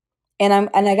there. And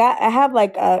I have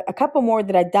like a couple more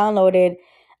that I downloaded.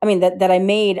 I mean that I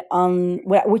made on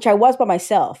which I was by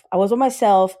myself. I was by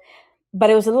myself, but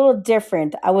it was a little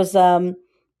different. I was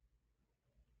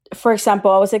For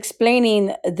example, I was explaining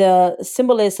the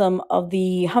symbolism of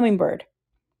the hummingbird.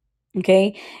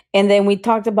 Okay. And then we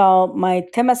talked about my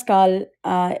Temazcal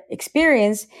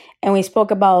experience, and we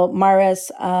spoke about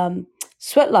Mara's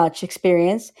sweat lodge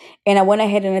experience. And I went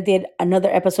ahead and I did another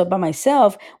episode by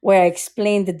myself where I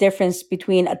explained the difference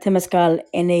between a Temazcal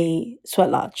and a sweat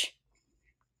lodge.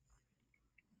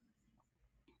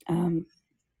 Um,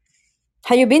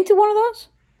 have you been to one of those?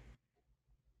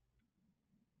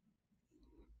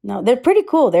 No, they're pretty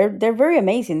cool. They're very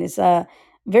amazing. It's a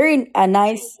very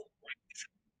nice.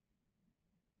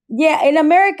 Yeah, in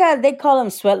America they call them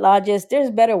sweat lodges. There's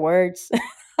better words.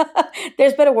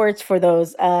 There's better words for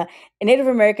those. Native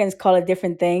Americans call it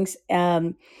different things.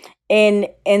 And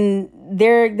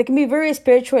there can be very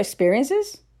spiritual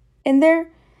experiences in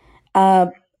there, uh,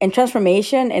 and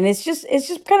transformation, and it's just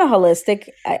kind of holistic.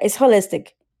 It's holistic.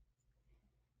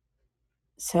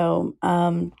 So,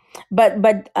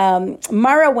 but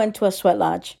Mara went to a sweat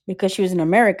lodge because she was in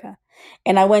America,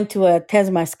 and I went to a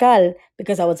Temazcal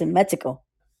because I was in Mexico.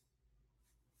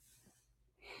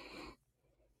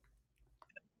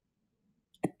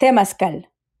 Temazcal.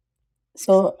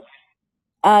 So,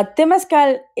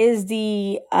 Temazcal is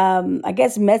the, I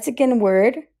guess, Mexican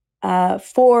word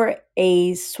for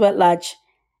a sweat lodge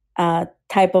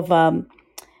type of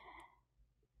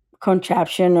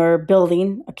contraption or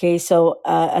building. Okay, so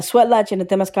a sweat lodge and a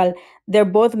Temazcal, they're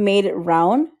both made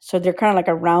round, so they're kind of like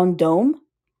a round dome.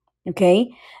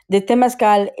 Okay, the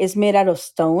Temazcal is made out of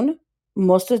stone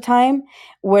most of the time,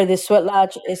 where the sweat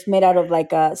lodge is made out of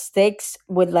like sticks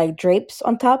with like drapes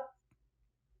on top.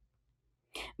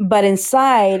 But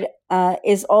inside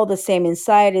is all the same.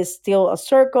 Inside is still a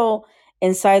circle.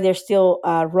 Inside there's still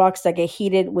rocks that get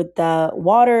heated with the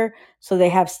water, so they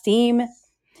have steam.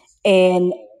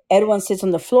 And everyone sits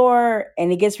on the floor,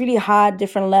 and it gets really hot,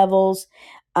 different levels.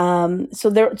 They're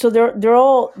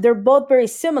both very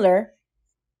similar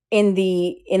in the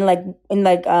in like in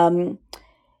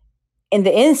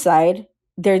the inside.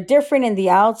 They're different in the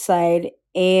outside,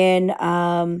 and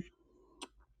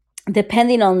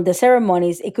depending on the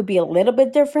ceremonies, it could be a little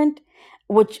bit different,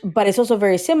 which but it's also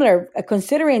very similar,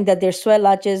 considering that there's sweat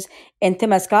lodges and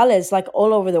temazcales like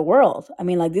all over the world. I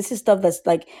mean, like this is stuff that's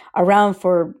like around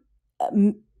for,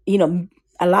 um, you know,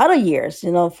 a lot of years.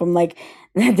 From like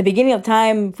the beginning of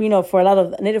time. For a lot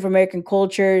of Native American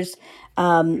cultures,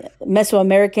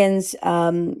 Mesoamericans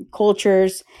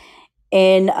cultures,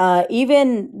 and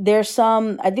even there's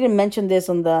some. I didn't mention this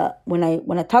on the when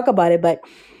I talk about it, but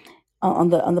on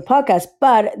the podcast,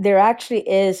 but there actually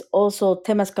is also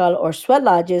temazcal or sweat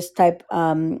lodges type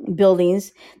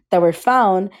buildings that were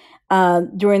found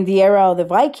during the era of the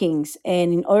Vikings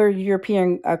and in other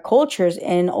European cultures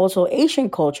and also Asian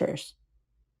cultures.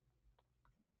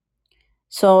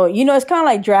 So it's kind of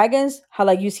like dragons. How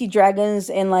like you see dragons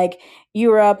in like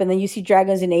Europe, and then you see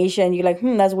dragons in Asia, and you're like,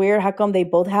 that's weird. How come they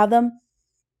both have them?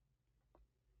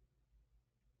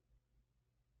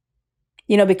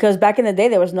 Because back in the day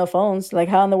there was no phones. Like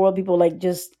how in the world people like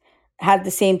just had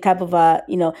the same type of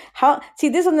how see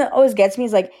this one that always gets me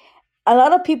is like a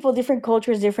lot of people, different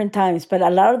cultures, different times, but a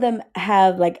lot of them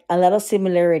have like a lot of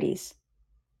similarities.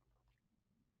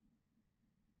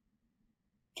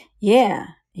 Yeah,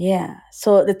 yeah.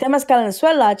 So the Temazcal and the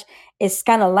Suelach is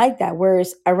kind of like that,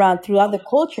 whereas around throughout the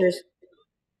cultures,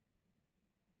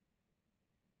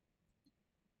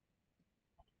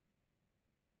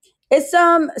 it's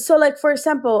so like for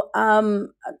example,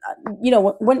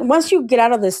 when once you get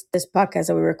out of this podcast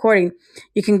that we're recording,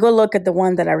 you can go look at the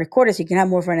one that I recorded so you can have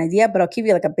more of an idea, but I'll give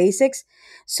you like a basics.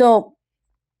 So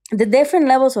the different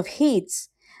levels of heats,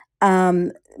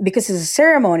 um, because it's a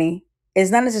ceremony,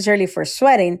 is not necessarily for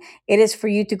sweating. It is for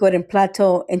you to go and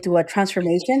plateau into a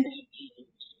transformation.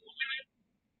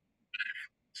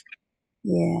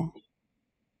 Yeah.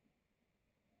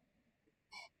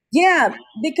 Yeah,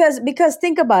 because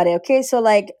think about it. Okay, so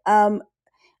like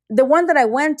the one that I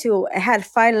went to had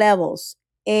 5 levels,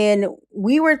 and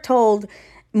we were told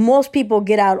most people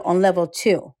get out on level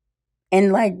 2,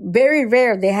 and like very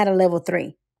rare they had a level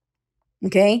 3.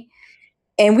 Okay,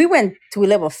 and we went to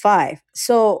level 5.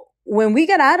 So when we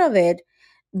got out of it,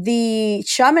 the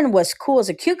shaman was cool as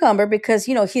a cucumber because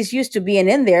he's used to being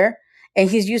in there, and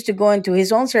he's used to going to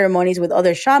his own ceremonies with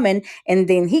other shaman, and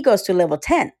then he goes to level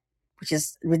 10, which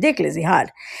is ridiculously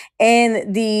hot.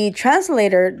 And the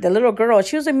translator, the little girl,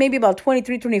 she was like maybe about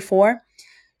 23, 24.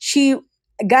 She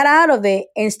got out of it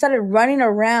and started running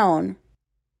around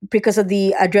because of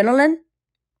the adrenaline,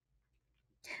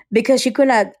 because she could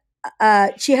not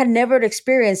she had never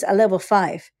experienced a level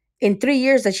 5 in 3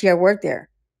 years that she had worked there.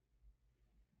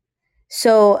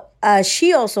 So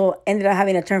she also ended up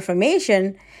having a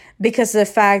transformation because of the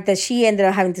fact that she ended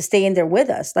up having to stay in there with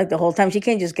us like the whole time. She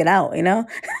can't just get out, you know?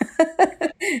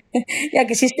 Yeah,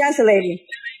 because she's translating.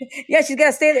 Yeah, she's got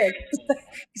to stay there.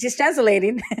 She's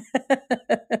translating.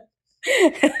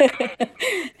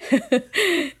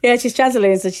 Yeah, she's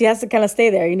translating, so she has to kind of stay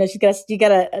there. You know, you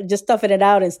gotta just toughen it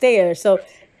out and stay there. So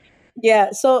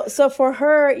yeah, so for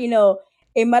her,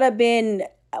 it might have been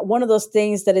one of those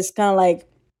things that is kind of like,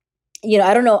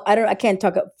 I can't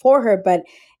talk for her, but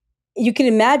you can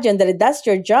imagine that if that's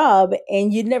your job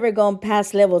and you've never gone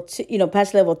past level two,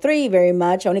 past level three very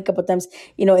much, only a couple of times,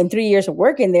 in 3 years of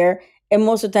working there. And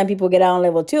most of the time people get out on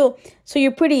level two. So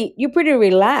you're pretty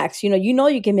relaxed. You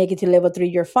can make it to level three,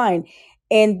 you're fine.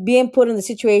 And being put in the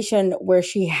situation where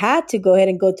she had to go ahead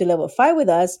and go to level five with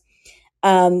us,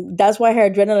 that's why her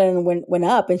adrenaline went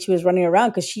up and she was running around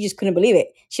because she just couldn't believe it.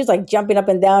 She was like jumping up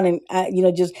and down and,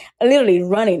 just literally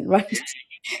running, right?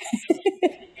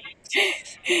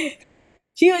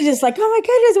 She was just like, "Oh my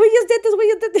goodness, we just did this, we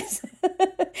just did this."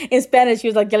 In Spanish, she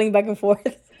was like yelling back and forth.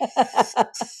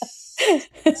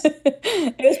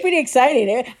 It was pretty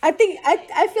exciting. I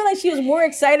feel like she was more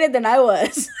excited than I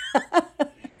was.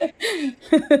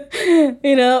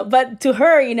 But to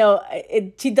her,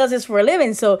 she does this for a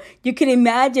living, so you can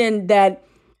imagine that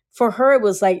for her it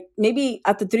was like maybe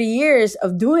after 3 years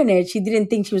of doing it, she didn't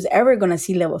think she was ever going to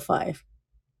see level five,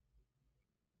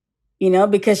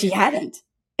 because she hadn't.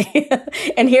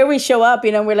 And here we show up,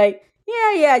 we're like,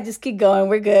 yeah, yeah, just keep going,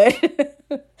 we're good.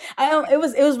 I don't, it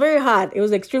was very hot. It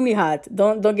was extremely hot.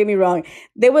 Don't get me wrong.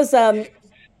 There was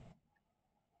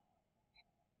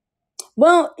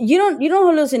well, you don't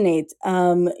hallucinate.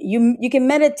 You can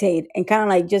meditate and kind of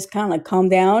like just kind of like calm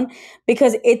down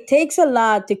because it takes a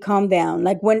lot to calm down.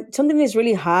 Like when something is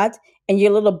really hot and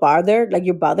you're a little bothered, like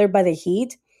you're bothered by the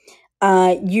heat,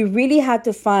 you really have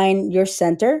to find your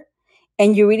center,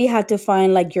 and you really have to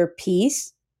find like your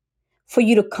peace for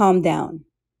you to calm down.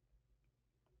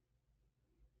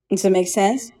 Does that make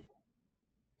sense?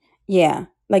 Yeah.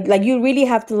 Like you really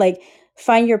have to like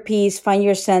find your peace, find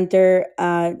your center,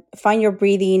 find your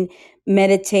breathing,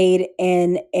 meditate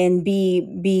and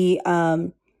be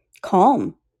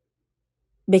calm,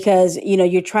 because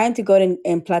you're trying to go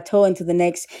and plateau into the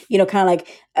next, kind of like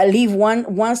leave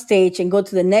one stage and go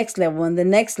to the next level and the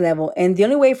next level. And the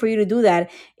only way for you to do that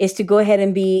is to go ahead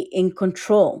and be in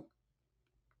control.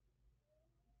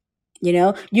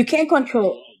 You can't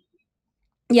control.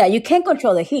 Yeah, you can't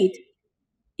control the heat.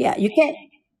 Yeah, you can't.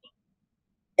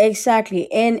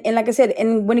 Exactly. And like I said,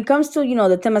 and when it comes to, the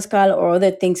temazcal or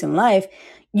other things in life,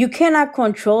 you cannot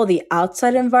control the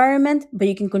outside environment, but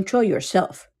you can control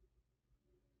yourself.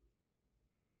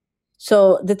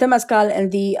 So the temazcal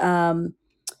and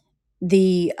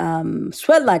the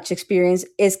sweat lodge experience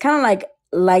is kind of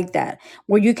like that,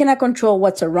 where you cannot control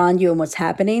what's around you and what's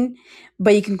happening,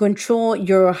 but you can control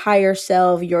your higher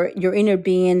self, your inner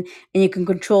being, and you can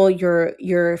control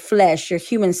your flesh, your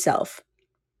human self,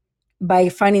 by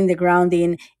finding the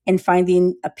grounding and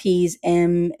finding a peace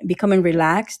and becoming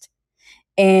relaxed.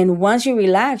 And once you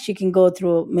relax, you can go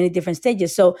through many different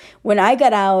stages. So when I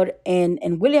got out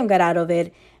and William got out of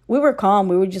it, we were calm.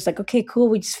 We were just like, okay, cool.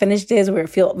 We just finished this. We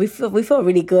feel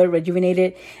really good,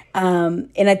 rejuvenated. And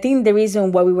I think the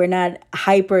reason why we were not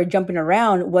hyper jumping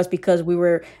around was because we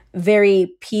were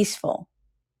very peaceful,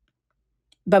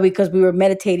 but because we were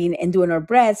meditating and doing our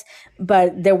breaths.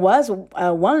 But there was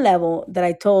one level that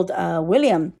I told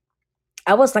William,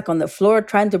 I was like on the floor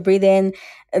trying to breathe in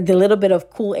the little bit of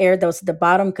cool air that was at the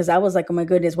bottom, because I was like, oh my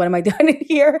goodness, what am I doing in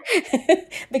here?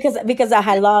 Because I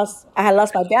had lost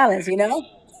my balance,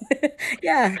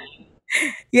 Yeah.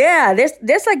 Yeah,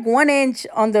 there's like 1 inch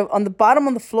on the bottom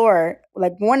of the floor,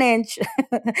 like 1 inch,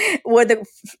 where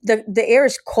the air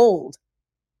is cold.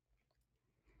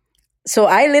 So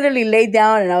I literally laid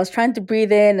down and I was trying to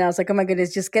breathe in, and I was like, oh my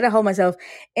goodness, just get a hold of myself.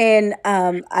 And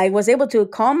I was able to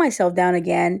calm myself down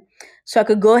again so I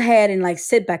could go ahead and like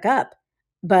sit back up.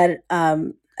 But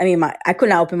I mean, I could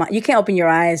not open my, you can't open your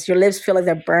eyes. Your lips feel like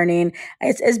they're burning.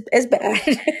 It's bad.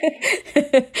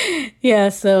 Yeah.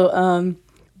 So,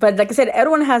 but like I said,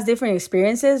 everyone has different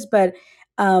experiences, but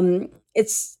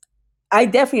it's, I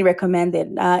definitely recommend it.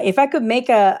 If I could make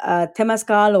a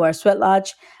temazcal or a sweat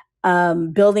lodge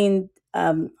building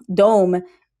dome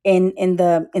in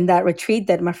that retreat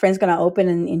that my friend's gonna open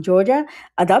in Georgia,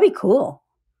 that'd be cool.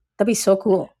 That'd be so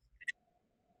cool.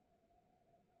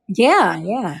 Yeah,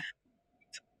 yeah.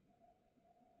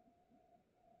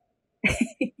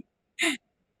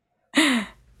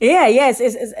 Yeah, yes,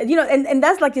 and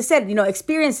that's like you said,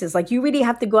 experiences. Like you really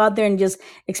have to go out there and just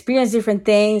experience different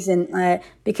things, and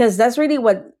because that's really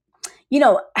what you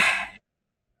know.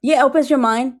 Yeah, opens your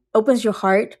mind, opens your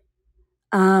heart,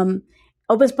 um,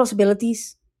 opens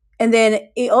possibilities, and then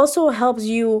it also helps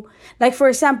you. Like for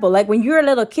example, like when you're a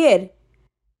little kid,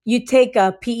 you take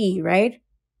a PE, right?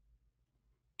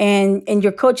 And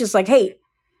your coach is like, "Hey,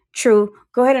 True,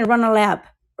 go ahead and run a lap,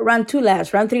 run 2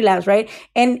 laps, run 3 laps, right?"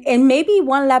 And maybe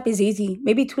 1 lap is easy,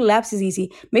 maybe 2 laps is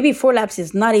easy, maybe 4 laps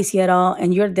is not easy at all,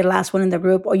 and you're the last one in the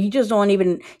group, or you just don't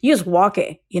even you just walk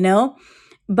it,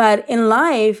 But in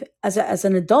life, as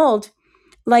an adult,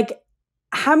 like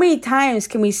how many times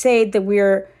can we say that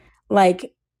we're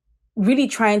like really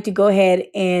trying to go ahead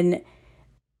and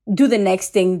do the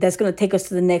next thing that's going to take us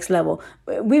to the next level?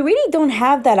 We really don't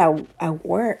have that at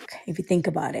work, if you think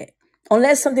about it,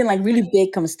 unless something like really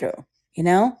big comes through, you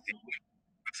know?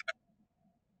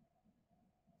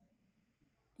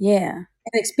 Yeah.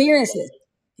 And experience it.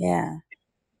 Yeah.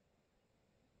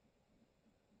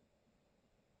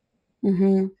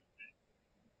 Hmm.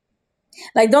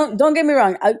 Like don't get me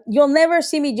wrong. You'll never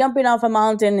see me jumping off a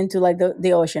mountain into like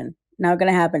the ocean. Not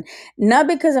gonna happen. Not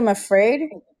because I'm afraid.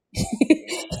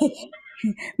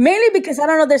 Mainly because I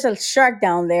don't know there's a shark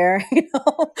down there,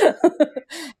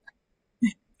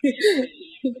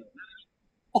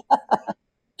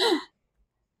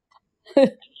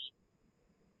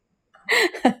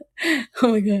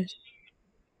 Oh my gosh.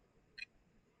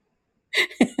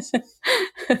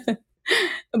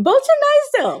 Boats are nice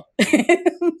though.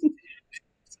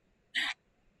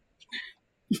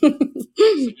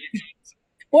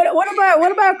 What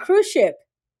about a cruise ship?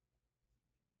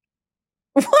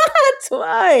 What?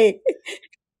 Why?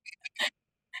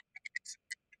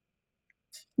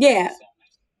 Yeah.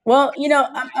 Well,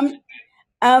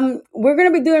 we're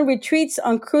gonna be doing retreats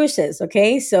on cruises,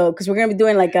 okay? So because we're gonna be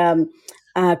doing like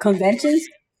conventions,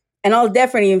 and I'll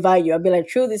definitely invite you. I'll be like,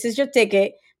 True, this is your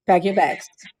ticket. Pack your bags.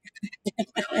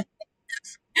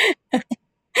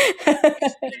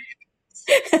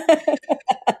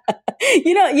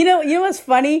 You know what's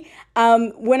funny?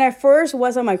 When I first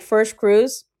was on my first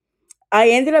cruise, I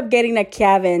ended up getting a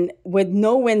cabin with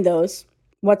no windows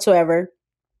whatsoever,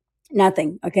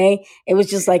 nothing. Okay, it was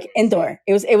just like indoor.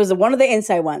 It was one of the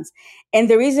inside ones, and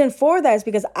the reason for that is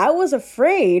because I was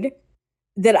afraid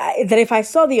that if I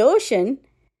saw the ocean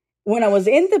when I was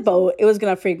in the boat, it was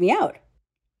gonna freak me out.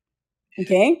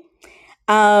 Okay,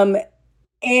 um,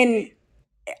 and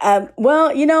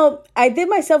well, I did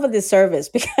myself a disservice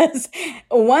because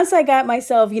once I got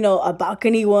myself, a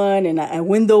balcony one and a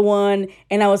window one,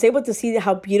 and I was able to see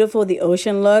how beautiful the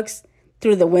ocean looks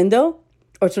through the window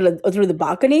or through the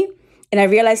balcony, and I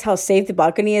realized how safe the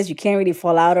balcony is. You can't really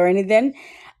fall out or anything.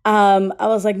 I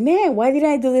was like, man, why didn't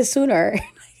I do this sooner?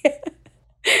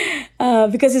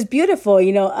 Because it's beautiful,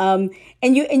 and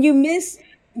you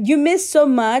miss so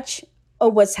much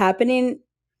of what's happening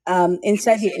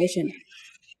inside the ocean.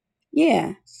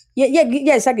 Yeah. Yeah, yeah,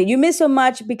 yeah, exactly. You miss so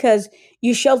much because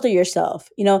you shelter yourself,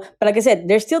 But like I said,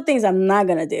 there's still things I'm not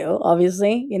gonna do,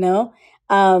 obviously.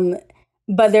 Um,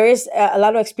 but there is a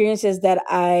lot of experiences that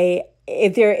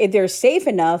if they're safe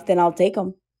enough, then I'll take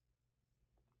them.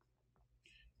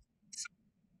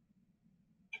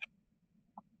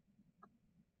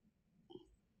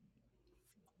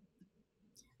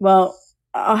 Well,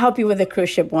 I'll help you with the cruise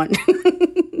ship one.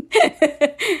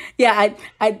 Yeah,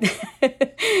 uh,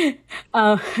 yeah,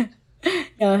 I'll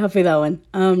help you with that one.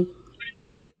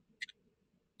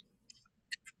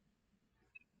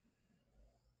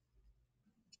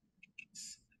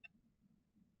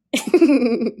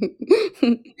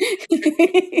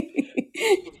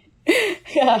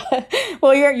 Yeah.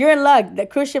 Well, you're in luck. The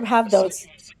cruise ship have those.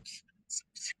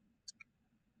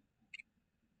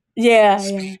 Yeah,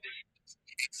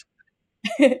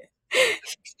 yeah.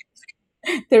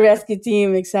 The rescue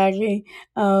team, exactly.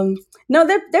 No,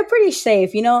 they're pretty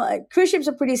safe. Cruise ships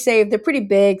are pretty safe. They're pretty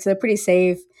big, so they're pretty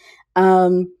safe.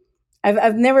 Um,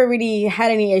 I've never really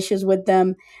had any issues with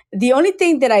them. The only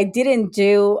thing that I didn't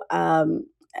do,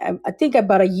 I think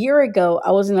about a year ago,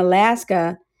 I was in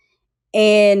Alaska,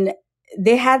 and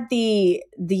they had the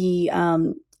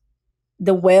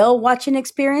whale watching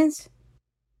experience,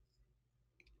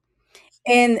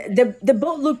 and the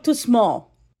boat looked too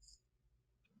small.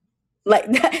 Like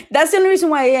that's the only reason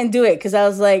why I didn't do it, because I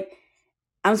was like,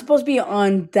 I'm supposed to be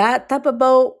on that type of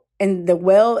boat, and the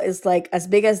whale is like as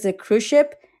big as the cruise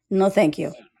ship. No, thank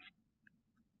you.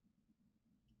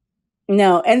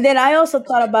 No. And then I also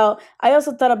thought about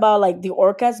like the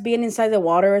orcas being inside the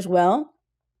water as well.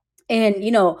 And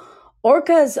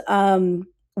orcas,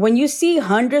 when you see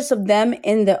hundreds of them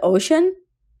in the ocean,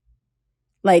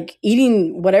 like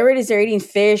eating whatever it is they're eating,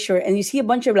 fish, or and you see a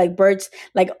bunch of like birds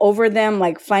like over them,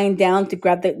 like flying down to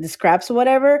grab the scraps or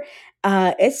whatever.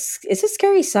 It's a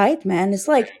scary sight, man. It's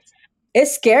like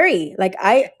it's scary. Like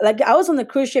I was on the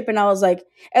cruise ship and I was like,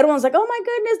 everyone's like, oh my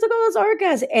goodness, look at those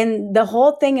orcas, and the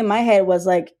whole thing in my head was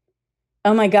like,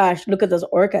 oh my gosh, look at those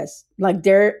orcas, like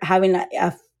they're having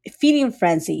a feeding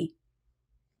frenzy.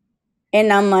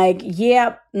 And I'm like,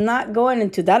 yeah, not going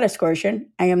into that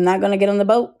excursion. I am not going to get on the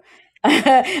boat.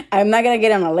 I'm not going to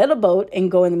get on a little boat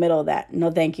and go in the middle of that. No,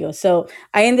 thank you. So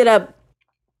I ended up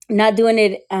not doing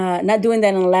it, not doing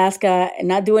that in Alaska, and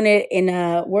not doing it in,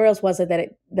 where else was it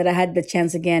that I had the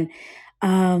chance again?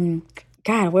 Um,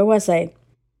 God, where was I?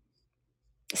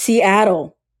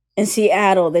 Seattle. In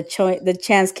Seattle, the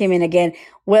chance came in again.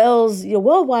 Wells, you're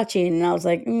well watching, and I was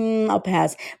like, I'll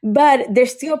pass. But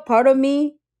there's still part of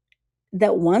me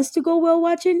that wants to go whale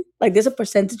watching. Like there's a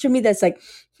percentage of me that's like,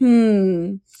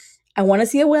 I want to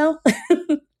see a whale.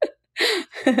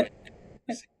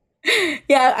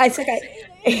 Yeah, I think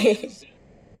I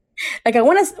like I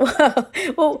want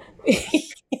to. Well,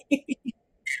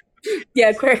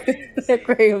 yeah, aquarium,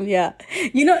 aquarium. Yeah,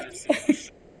 you know,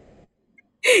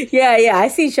 yeah, yeah. I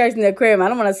see sharks in the aquarium. I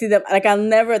don't want to see them. Like I'll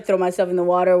never throw myself in the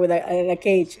water with a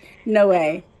cage. No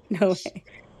way. No way.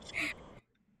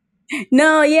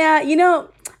 No, yeah.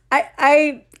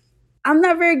 I I'm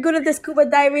not very good at the scuba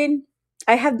diving.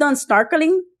 I have done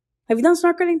snorkeling. Have you done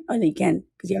snorkeling? Oh, no, you can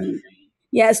because you haven't.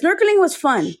 Yeah, snorkeling was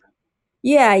fun.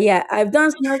 Yeah, yeah. I've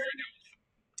done snorkeling.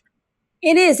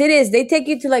 It is, it is. They take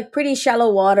you to like pretty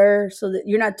shallow water so that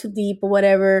you're not too deep or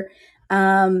whatever.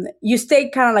 You stay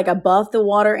kind of like above the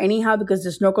water anyhow because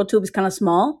the snorkel tube is kind of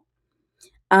small.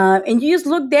 And you just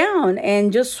look down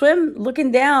and just swim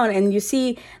looking down and you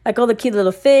see like all the cute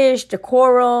little fish, the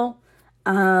coral.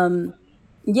 Um,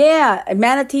 yeah, and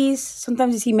manatees.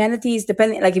 Sometimes you see manatees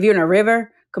depending, like if you're in a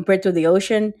river compared to the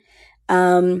ocean.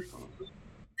 Um,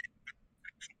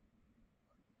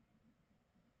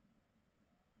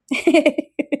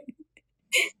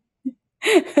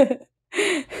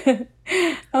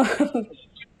 Oh,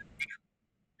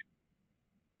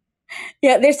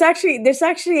 yeah, there's actually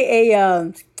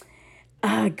a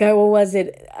God, what was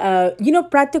it?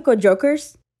 Practical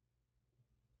Jokers,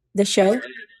 the show.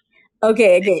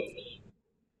 Okay, okay.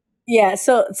 Yeah,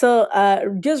 so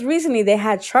just recently they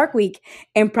had Shark Week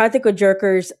and Practical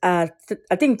Jokers. I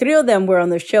think three of them were on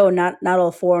the show, not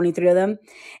all four, only three of them.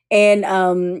 And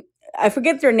I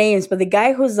forget their names, but the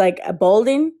guy who's like a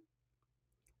balding,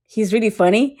 he's really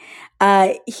funny.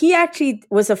 He actually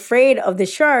was afraid of the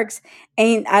sharks,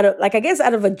 and out of like I guess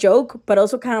out of a joke, but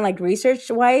also kind of like research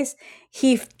wise,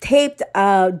 he taped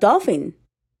dolphins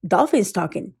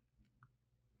talking,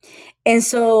 and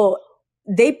so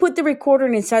they put the recorder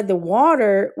inside the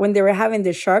water when they were having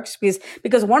the sharks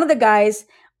because one of the guys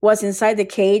was inside the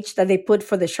cage that they put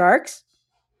for the sharks.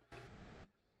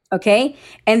 Okay,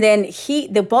 and then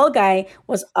the bald guy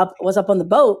was up on the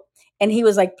boat, and he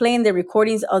was like playing the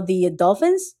recordings of the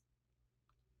dolphins.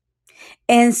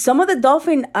 And some of the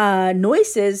dolphin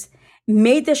noises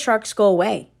made the sharks go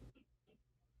away.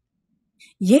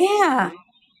 Yeah,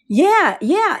 yeah,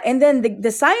 yeah. And then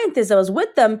the scientist that was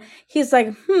with them, he's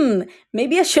like,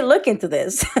 maybe I should look into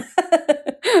this.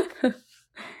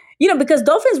 Because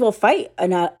dolphins will fight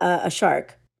a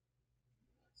shark.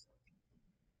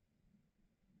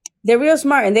 They're real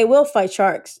smart and they will fight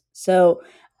sharks. So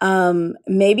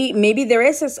maybe there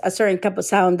is a certain type of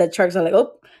sound that sharks are like,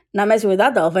 oh, not messing with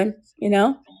that dolphin, you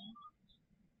know?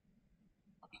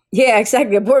 Yeah,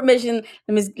 exactly. Abort mission.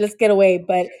 Let's get away.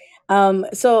 But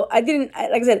so I didn't.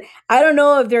 Like I said, I don't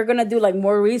know if they're gonna do like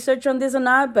more research on this or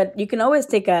not. But you can always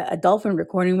take a dolphin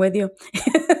recording with you.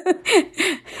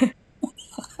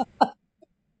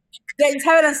 Yeah, just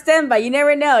have it on standby. You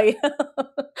never know.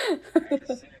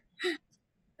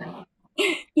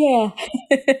 Yeah,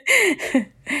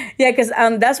 yeah. Because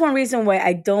that's one reason why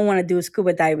I don't want to do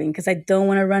scuba diving because I don't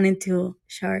want to run into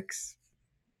sharks.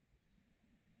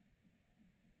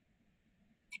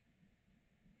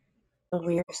 So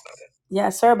weird. Yeah,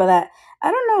 sorry about that.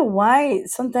 I don't know why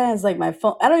sometimes like my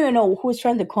phone. I don't even know who's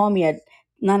trying to call me at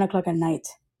 9 o'clock at night.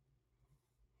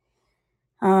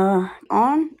 On?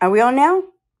 Are we on now?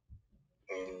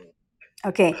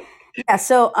 Okay. Yeah.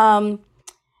 So,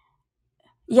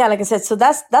 yeah, like I said, so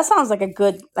that sounds like a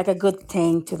good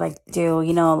thing to like do.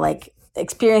 Like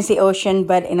experience the ocean,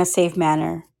 but in a safe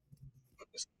manner.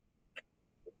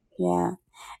 Yeah.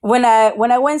 When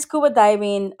I went scuba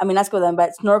diving, I mean not scuba diving,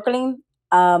 but snorkeling.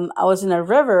 I was in a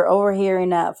river over here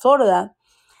in Florida,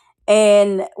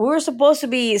 and we were supposed to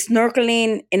be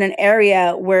snorkeling in an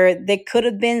area where there could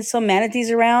have been some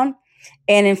manatees around.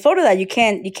 And in Florida, you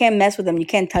can't mess with them, you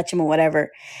can't touch them or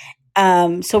whatever.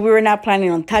 So we were not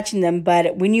planning on touching them,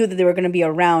 but we knew that they were going to be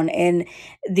around. And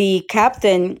the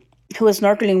captain who was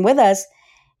snorkeling with us,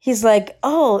 he's like,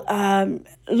 "Oh,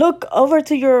 look over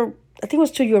to your." I think it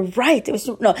was to your right. It was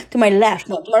no, to my left.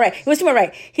 No, to my right. It was to my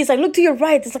right. He's like, "Look to your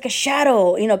right. There's like a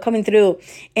shadow, coming through,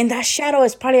 and that shadow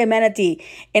is probably a manatee."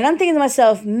 And I'm thinking to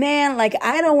myself, "Man, like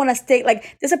I don't want to stay.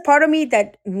 Like there's a part of me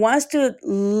that wants to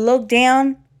look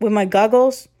down with my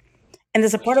goggles, and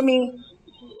there's a part of me,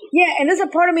 yeah, and there's a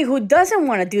part of me who doesn't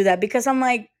want to do that because I'm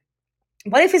like,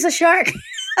 what if it's a shark?"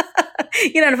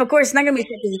 And of course, it's not gonna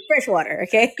be fresh water,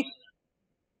 okay?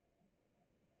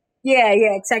 Yeah,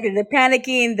 yeah, exactly. The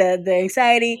panicking, the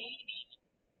anxiety.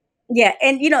 Yeah,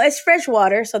 and it's fresh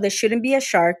water, so there shouldn't be a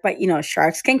shark, but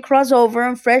sharks can cross over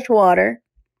in fresh water.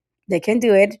 They can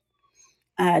do it.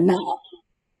 No,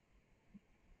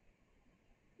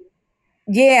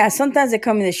 yeah, sometimes they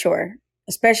come in the shore,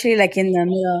 especially like in the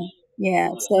middle.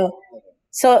 Yeah,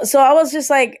 so I was just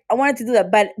like, I wanted to do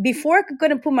that, but before I could go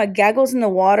and put my goggles in the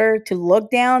water to look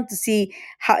down to see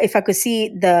how if I could see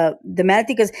the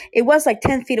manatee because it was like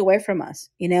 10 feet away from us.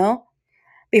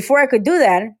 Before I could do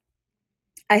that,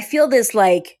 I feel this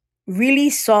like really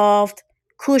soft,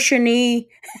 cushiony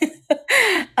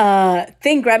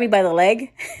thing grab me by the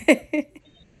leg.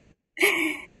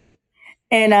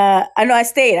 And I know I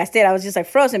stayed. I was just like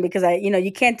frozen because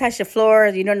you can't touch the floor.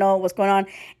 You don't know what's going on.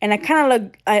 And I kind of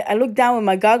look. I look down with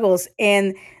my goggles,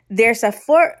 and there's a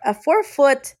 4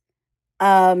 foot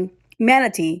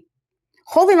manatee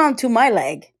holding on to my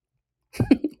leg,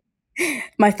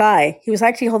 my thigh. He was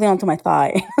actually holding on to my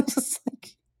thigh. I'm just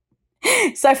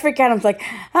like, so I freak out. I'm like,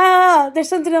 there's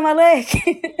something in my leg.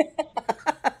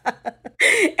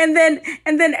 and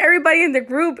then everybody in the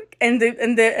group and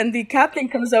the captain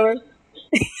comes over.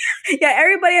 Yeah,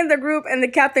 everybody in the group and the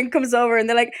captain comes over and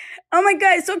they're like, "Oh my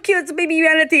god, it's so cute! It's a baby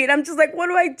manatee." And I'm just like, "What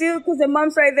do I do?" Because the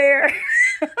mom's right there.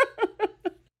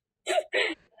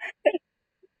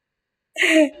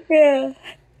 Yeah,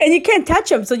 and you can't touch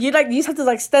them, so you just have to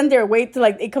like stand there, wait till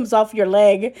like it comes off your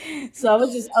leg. So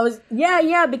yeah,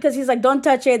 yeah, because he's like, "Don't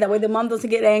touch it." That way the mom doesn't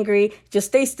get angry. Just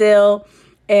stay still.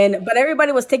 But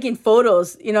everybody was taking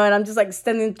photos, and I'm just like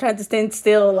standing, trying to stand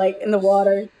still, like in the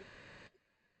water.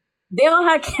 They all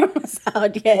had cameras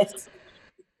out, yes.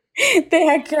 They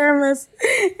had cameras,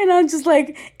 and I'm just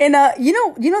like, and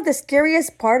the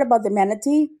scariest part about the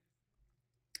manatee,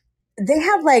 they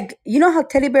have like, how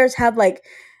teddy bears have like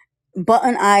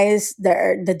button eyes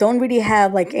that don't really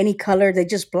have like any color, they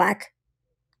just black.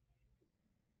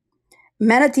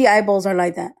 Manatee eyeballs are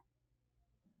like that.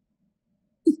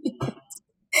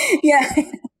 Yeah.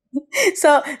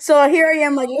 So here I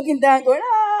am like looking down, going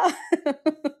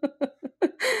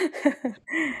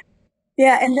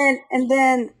Yeah, and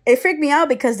then it freaked me out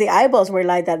because the eyeballs were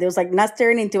like that. They was like not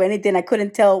staring into anything. I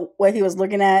couldn't tell what he was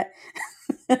looking at.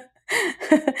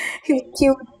 he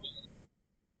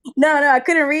No, no, I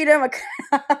couldn't read him.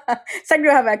 Second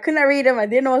I couldn't read him. I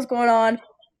didn't know what's going on.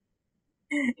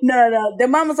 No, no. The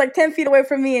mom was like 10 feet away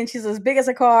from me, and she's as big as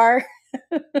a car.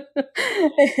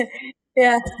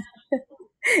 Yeah,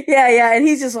 yeah, yeah. And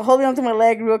he's just holding onto my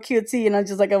leg, real cutesy, and I'm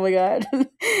just like, oh my god.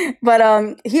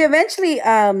 But he eventually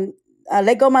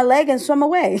let go of my leg and swam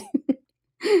away.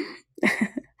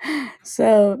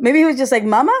 So maybe he was just like,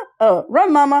 "Mama, oh,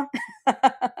 run, Mama."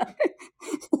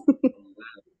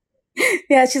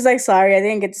 Yeah, she's like, "Sorry, I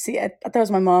didn't get to see it. I thought it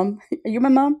was my mom. Are you my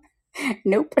mom?"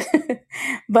 Nope.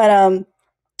 But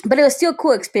it was still a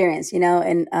cool experience,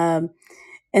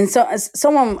 and so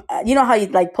someone, you know how you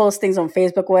like post things on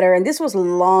Facebook, or whatever. And this was a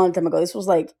long time ago. This was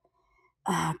like,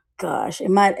 gosh, it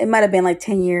might have been like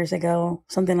 10 years ago,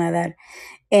 something like that.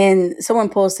 And someone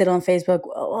posted on Facebook,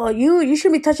 "Oh, you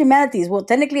should be touching manatees." Well,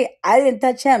 technically, I didn't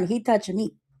touch him; he touched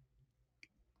me.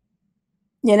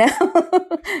 You know,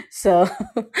 so,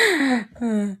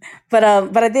 but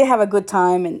I did have a good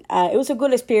time, and it was a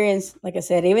good experience. Like I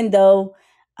said, even though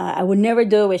I would never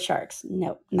do it with sharks.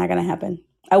 No, not gonna happen.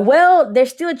 Well,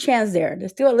 there's still a chance there.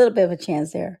 There's still a little bit of a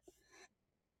chance there.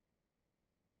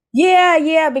 Yeah,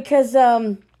 yeah, because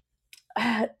I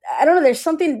don't know. There's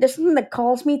something that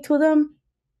calls me to them.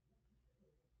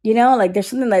 Like there's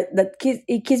something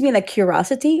it gives me like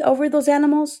curiosity over those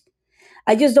animals.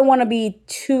 I just don't want to be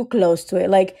too close to it.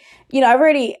 Like, I've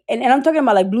already, and I'm talking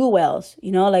about like blue whales,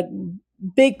 like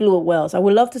big blue whales. I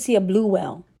would love to see a blue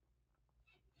whale,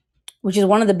 which is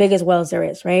one of the biggest whales there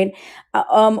is, right?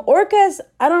 Orcas,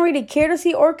 I don't really care to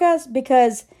see orcas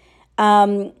because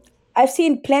um, I've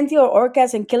seen plenty of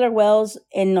orcas and killer whales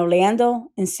in Orlando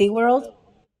in SeaWorld,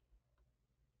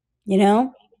 you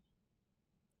know?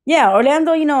 Yeah,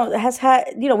 Orlando, has had,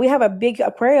 we have a big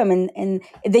aquarium, and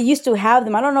they used to have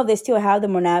them. I don't know if they still have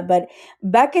them or not, but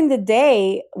back in the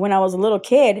day when I was a little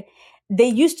kid, they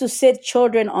used to sit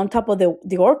children on top of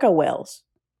the orca whales.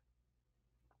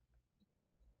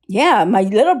 Yeah, my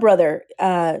little brother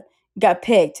got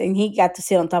picked and he got to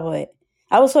sit on top of it.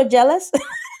 I was so jealous.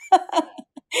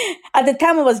 At the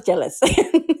time I was jealous.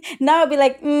 Now I'd be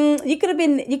like, you could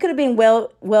have been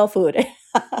well food.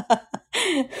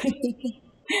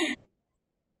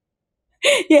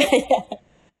 Yeah, yeah.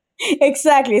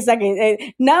 Exactly,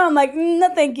 exactly. Now I'm like,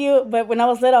 no, thank you. But when I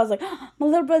was little, I was like, my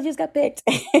little brother just got picked.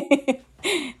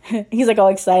 He's like all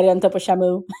excited on top of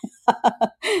Shamu.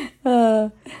 uh,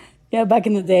 yeah, back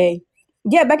in the day.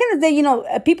 Yeah, back in the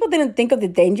day, people didn't think of the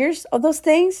dangers of those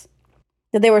things.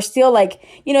 That they were still like,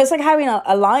 it's like having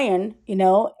a lion,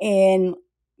 and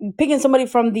picking somebody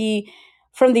from the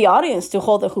audience to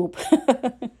hold the hoop.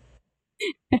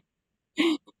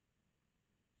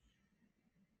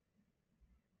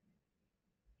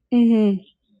 Hmm.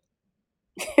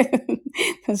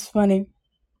 That's funny.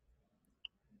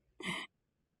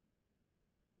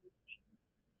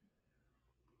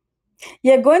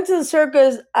 Yeah, going to the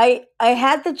circus, I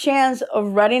had the chance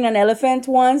of riding an elephant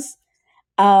once.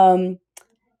 Um,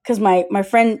 because my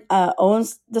friend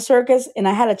owns the circus, and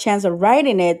I had a chance of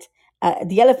riding it.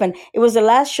 The elephant. It was the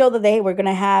last show that they were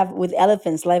gonna have with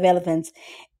elephants, live elephants,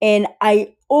 and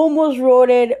I almost rode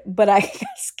it, but I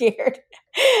got scared.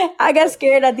 I got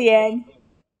scared at the end.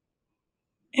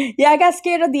 Yeah, I got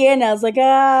scared at the end. I was like,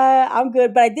 I'm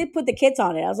good, but I did put the kids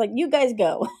on it. I was like, you guys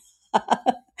go.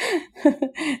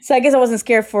 So I guess I wasn't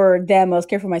scared for them. I was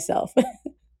scared for myself.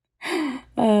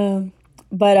 um,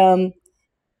 but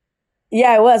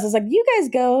yeah, I was. I was like, you guys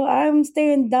go. I'm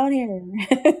staying down here.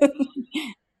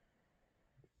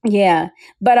 Yeah,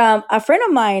 but a friend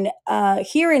of mine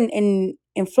here in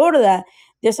Florida,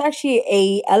 there's actually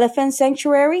a elephant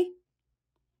sanctuary,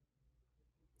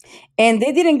 and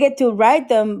they didn't get to ride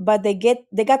them, but they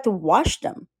got to wash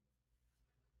them,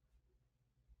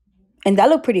 and that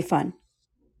looked pretty fun.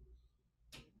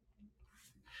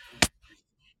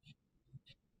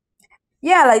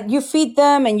 Yeah, like you feed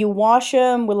them and you wash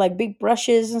them with like big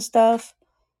brushes and stuff.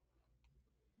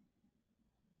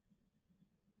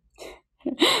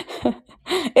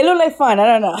 It looked like fun. I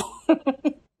don't know.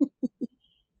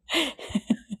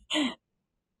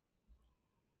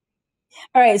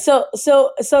 All right, so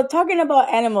talking about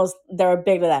animals that are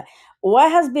big like that,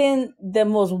 what has been the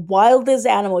most wildest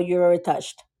animal you ever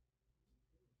touched?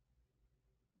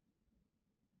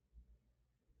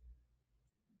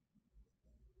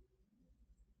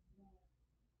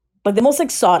 Like the most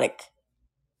exotic.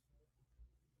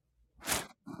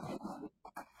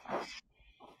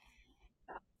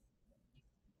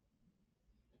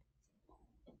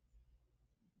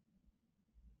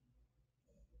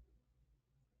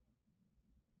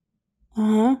 Uh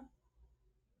huh.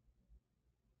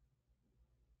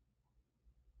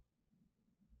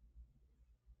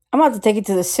 I'm about to take it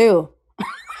to the zoo.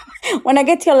 When I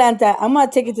get to Atlanta, I'm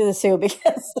gonna take it to the zoo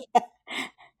because.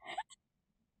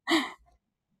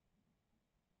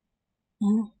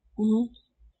 Mhm, mhm.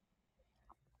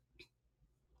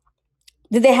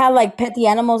 Did they have like pet the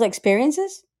animals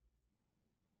experiences?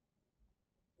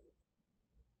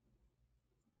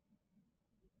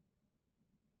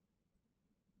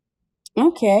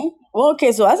 Okay. Well,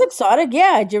 okay, so that's exotic.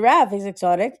 Yeah, giraffe is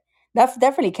exotic. That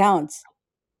definitely counts.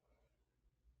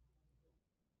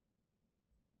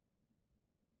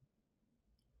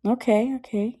 Okay,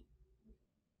 okay.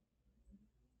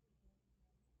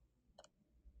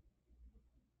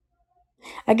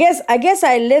 I guess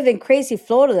I live in crazy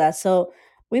Florida, so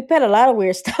we pet a lot of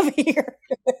weird stuff here.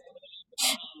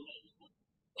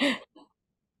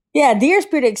 Yeah, deer's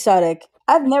pretty exotic.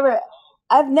 I've never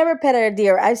petted a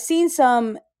deer. I've seen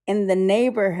some in the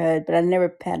neighborhood, but I've never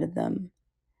petted them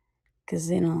because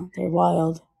they're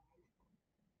wild.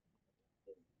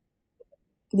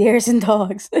 Deers and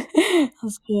dogs.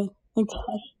 That's good.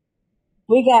 Okay.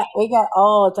 We got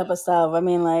all type of stuff. I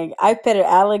mean, like I petted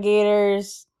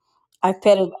alligators. I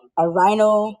petted a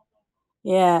rhino.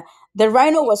 Yeah, the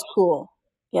rhino was cool.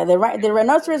 Yeah, the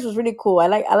rhinoceros was really cool. I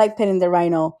like petting the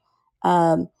rhino,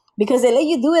 because they let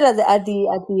you do it at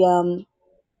the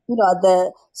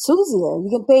zoos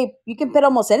here. You can pet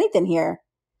almost anything here.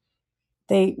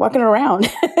 They walking around.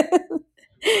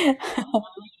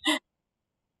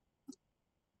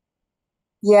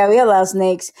 Yeah, we allow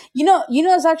snakes.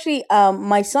 It's actually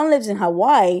my son lives in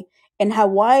Hawaii, and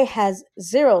Hawaii has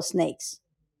zero snakes.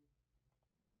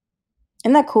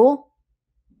 Isn't that cool?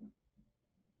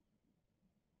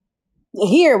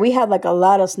 Here we have like a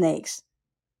lot of snakes,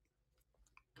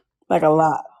 like a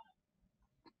lot.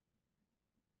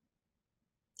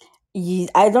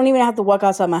 I don't even have to walk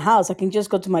outside my house. I can just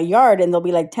go to my yard and there'll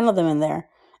be like 10 of them in there.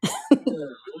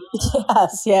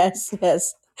 Yes, yes,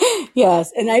 yes.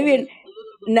 Yes. And I even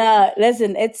nah,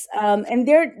 listen, it's and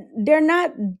they're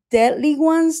not deadly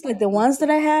ones like the ones that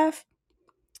I have.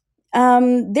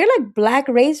 They're like black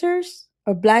razors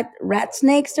or black rat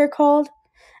snakes they're called.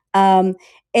 Um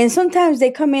and sometimes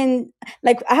they come in,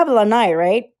 like I have a lanai,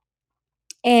 right?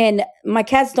 And my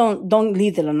cats don't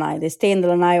leave the lanai. They stay in the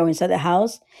lanai or inside the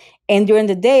house. And during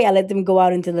the day, I let them go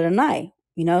out into the lanai,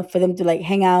 for them to like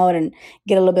hang out and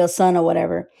get a little bit of sun or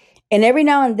whatever. And every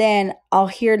now and then, I'll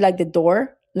hear like the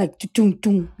door, like tum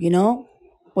tum,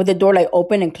 with the door like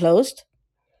open and closed.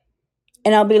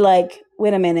 And I'll be like,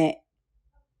 wait a minute,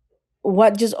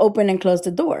 what just opened and closed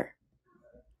the door?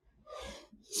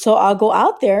 So I'll go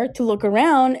out there to look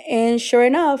around, and sure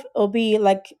enough, it'll be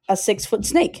like a 6 foot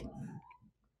snake.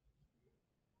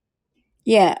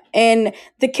 Yeah, and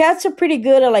the cats are pretty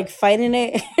good at like fighting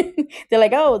it. They're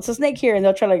like, "Oh, it's a snake here," and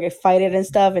they'll try to like fight it and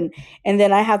stuff. And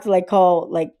then I have to like call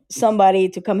like somebody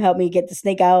to come help me get the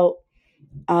snake out.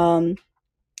 Um,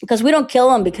 because we don't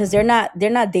kill them because they're not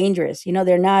dangerous.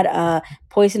 They're not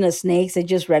poisonous snakes. They're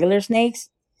just regular snakes.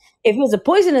 If it was a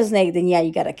poisonous snake, then yeah,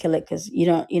 you gotta kill it because you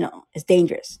don't, it's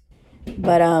dangerous.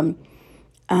 But um,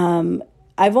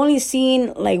 I've only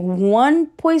seen like one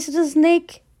poisonous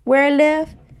snake where I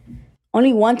live.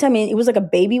 Only one time, and it was like a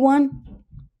baby one,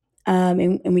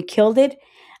 and we killed it.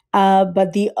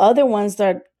 But the other ones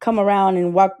that come around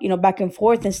and walk, back and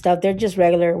forth and stuff, they're just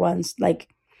regular ones, like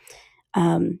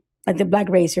the black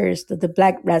racers, the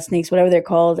black rat snakes, whatever they're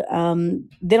called.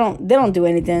 They don't do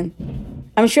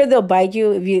anything. I'm sure they'll bite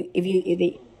you if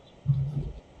they.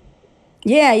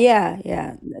 Yeah, yeah,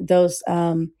 yeah. Those.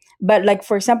 But like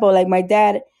for example, like my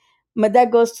dad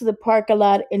goes to the park a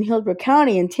lot in Hillsborough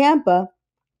County in Tampa,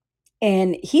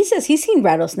 and he says he's seen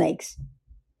rattlesnakes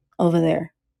over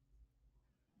there.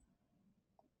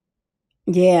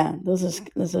 Yeah, those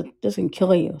can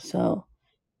kill you. So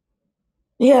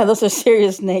yeah, those are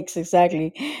serious snakes.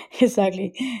 Exactly,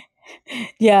 exactly.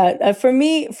 Yeah, for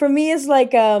me, it's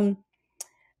like I'm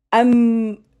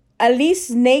at least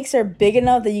snakes are big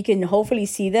enough that you can hopefully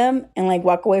see them and like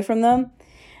walk away from them.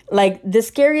 Like the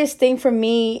scariest thing for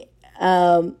me,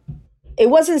 it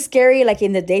wasn't scary like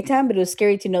in the daytime, but it was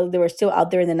scary to know they were still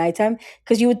out there in the nighttime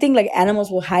because you would think like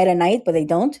animals will hide at night, but they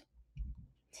don't.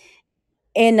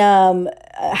 And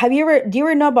do you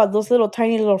ever know about those little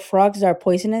tiny little frogs that are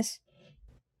poisonous?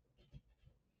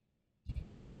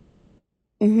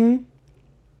 Mm-hmm.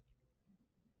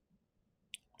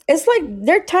 It's like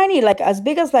they're tiny, like as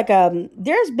big as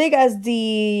they're as big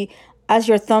as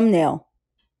your thumbnail.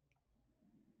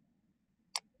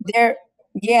 They're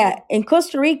Yeah, in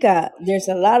Costa Rica, there's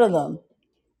a lot of them.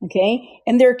 Okay,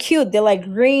 and they're cute. They're like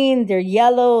green, they're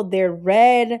yellow, they're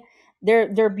red.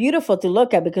 They're beautiful to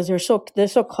look at because they're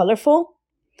so colorful,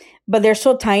 but they're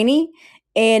so tiny.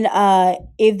 And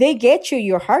if they get you,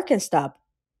 your heart can stop.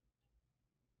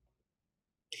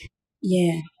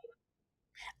 Yeah.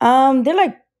 They're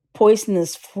like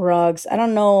poisonous frogs. I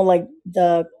don't know like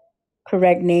the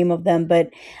correct name of them,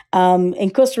 but in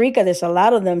Costa Rica there's a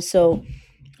lot of them. So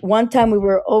one time we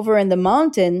were over in the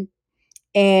mountain,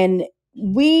 and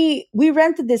we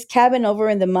rented this cabin over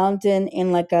in the mountain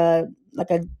in like a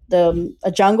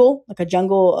jungle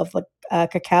of like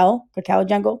cacao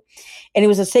jungle, and it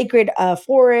was a sacred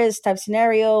forest type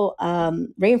scenario,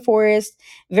 rainforest,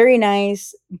 very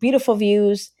nice, beautiful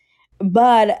views.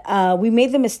 But we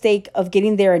made the mistake of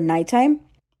getting there at nighttime,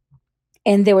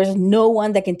 and there was no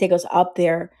one that can take us up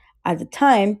there at the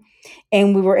time.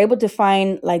 And we were able to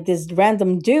find like this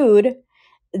random dude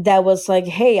that was like,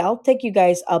 "Hey, I'll take you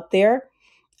guys up there,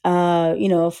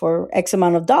 for X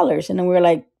amount of dollars." And then we were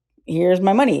like, "Here's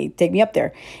my money, take me up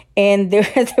there." And there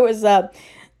there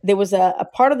was a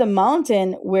part of the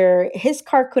mountain where his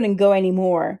car couldn't go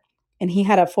anymore, and he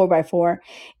had a 4x4.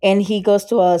 And he goes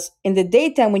to us, in the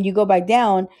daytime when you go back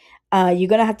down, you're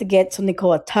gonna have to get something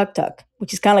called a tuk tuk,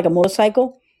 which is kind of like a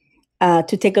motorcycle,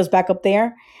 to take us back up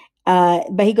there.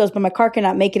 But he goes, "But my car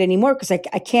cannot make it anymore because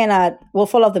I cannot, we'll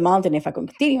fall off the mountain if I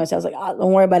continue." So I was like, "Oh,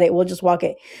 don't worry about it. We'll just walk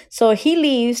it." So he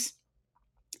leaves,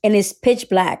 and it's pitch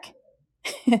black,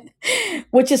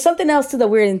 which is something else to the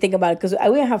weird and think about it because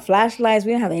we don't have flashlights,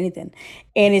 we don't have anything.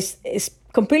 And it's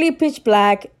completely pitch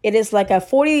black. It is like a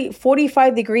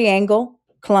 45 degree angle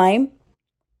climb.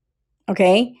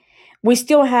 Okay. We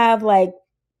still have like,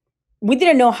 we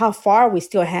didn't know how far we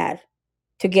still had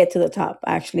to get to the top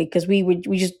actually because we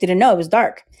just didn't know, it was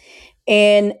dark.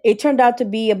 And it turned out to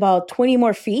be about 20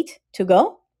 more feet to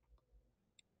go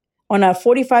on a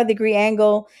 45-degree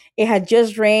angle. It had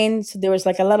just rained, so there was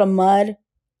like a lot of mud.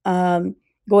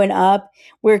 going up.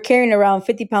 We are carrying around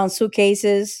 50-pound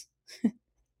suitcases,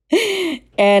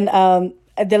 and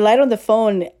the light on the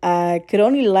phone could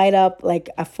only light up like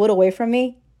a foot away from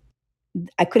me.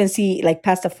 I couldn't see like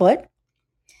past a foot.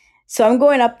 So I'm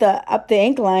going up the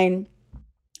incline,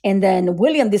 and then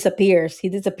William disappears. He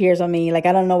disappears on me. Like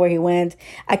I don't know where he went.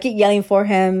 I keep yelling for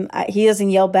him. He doesn't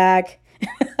yell back.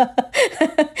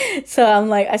 So I'm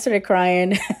like, I started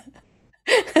crying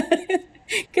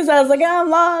because I was like, "Oh, I'm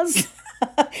lost.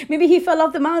 Maybe he fell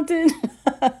off the mountain."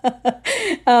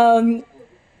 um,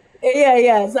 yeah,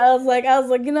 yeah. So I was like,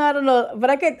 I don't know, but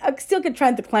I still could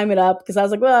try to climb it up because I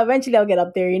was like, well, eventually I'll get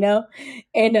up there,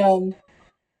 and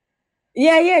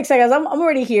yeah, yeah, exactly. I'm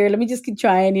already here. Let me just keep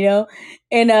trying,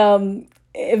 and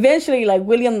eventually, like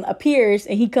William appears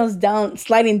and he comes down,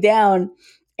 sliding down,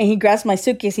 and he grabs my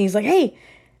suitcase and he's like, "Hey,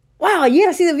 wow, you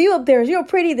gotta see the view up there. It's real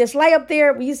pretty. There's light up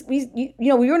there.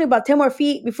 We're only about 10 more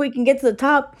feet before we can get to the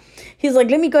top." He's like,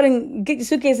 "Let me go and get your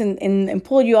suitcase and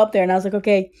pull you up there." And I was like,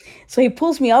 "Okay." So he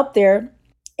pulls me up there,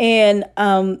 and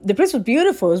the place was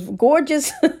beautiful. It was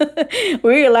gorgeous. We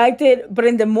really liked it. But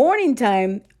in the morning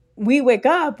time, we wake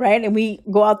up, right, and we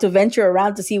go out to venture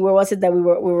around to see where was it that we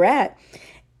were at.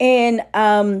 And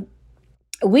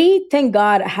we, thank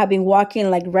God, have been walking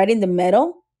like right in the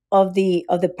middle of the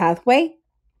pathway,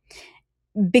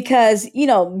 because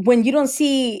when you don't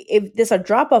see if there's a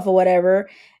drop off or whatever,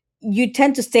 you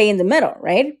tend to stay in the middle,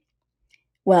 right?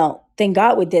 Well, thank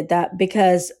God we did that,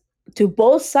 because to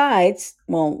both sides,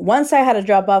 well, one side had a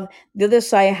drop off, the other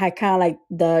side had kind of like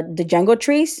the jungle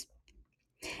trees,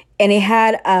 and it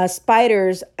had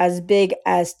spiders as big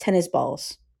as tennis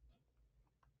balls.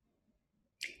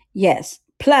 Yes,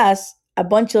 plus a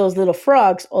bunch of those little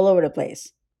frogs all over the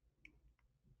place,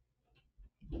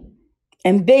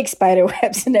 and big spider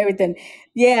webs and everything.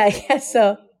 Yeah, yeah.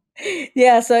 So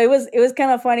yeah, so it was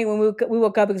kind of funny when we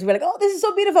woke up, because we're like, "Oh, this is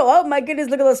so beautiful! Oh my goodness,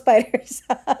 look at those spiders!"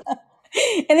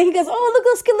 And then he goes, "Oh, look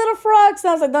those cute little frogs!" And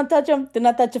I was like, "Don't touch them! Do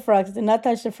not touch the frogs! Do not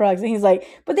touch the frogs!" And he's like,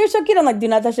 "But they're so cute!" I'm like, "Do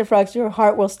not touch the frogs! Your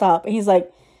heart will stop!" And he's like,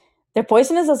 "They're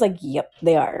poisonous?" I was like, "Yep,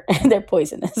 they are. They're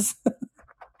poisonous."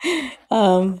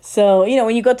 So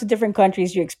when you go to different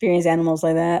countries, you experience animals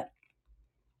like that.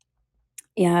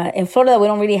 Yeah, in Florida, we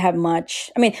don't really have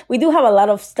much. I mean, we do have a lot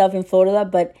of stuff in Florida,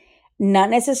 but not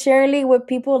necessarily where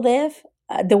people live.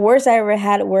 The worst I ever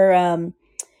had were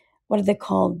what are they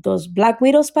called? Those black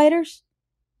widow spiders.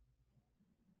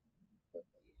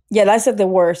 Yeah, that's like the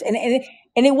worst. And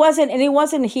it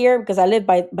wasn't here because I live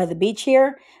by the beach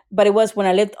here, but it was when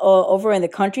I lived over in the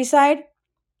countryside.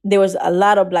 There was a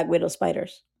lot of black widow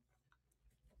spiders.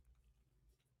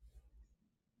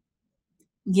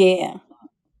 Yeah.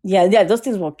 Yeah, yeah, those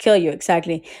things will kill you,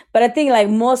 exactly. But I think like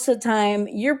most of the time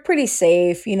you're pretty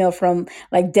safe, from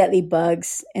like deadly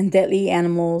bugs and deadly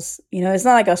animals. It's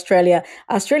not like Australia.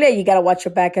 Australia, you got to watch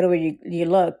your back everywhere you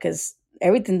look, because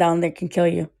everything down there can kill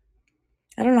you.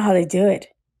 I don't know how they do it.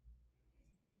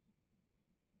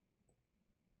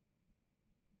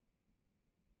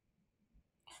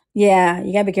 Yeah,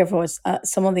 you gotta be careful with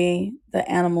some of the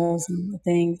animals and the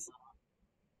things.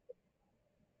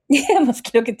 Yeah,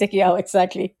 mosquito can take you out,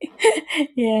 exactly.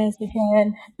 Yes, you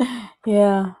can.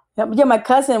 Yeah. Yeah, my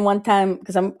cousin one time,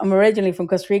 because I'm originally from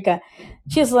Costa Rica,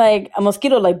 she's like, a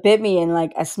mosquito like bit me and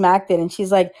like I smacked it, and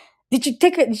she's like, "Did you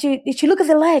take it? Did you look at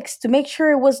the legs to make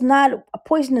sure it was not a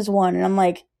poisonous one?" And I'm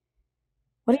like,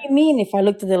 "What do you mean if I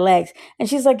looked at the legs?" And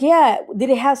she's like, "Yeah, did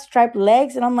it have striped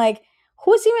legs?" And I'm like,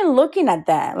 "Who's even looking at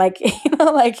that?" Like,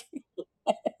 like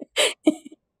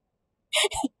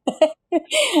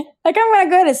like I'm gonna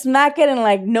go ahead and smack it and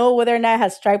like know whether or not it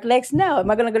has striped legs. No, am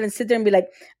I gonna go ahead and sit there and be like,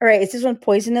 "All right, is this one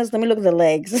poisonous? Let me look at the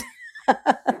legs."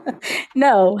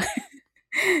 No.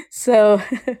 So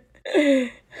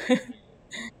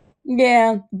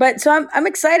yeah, but so I'm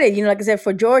excited. Like I said,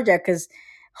 for Georgia, because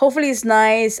hopefully it's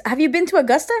nice. Have you been to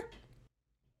Augusta?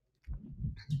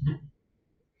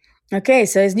 Okay,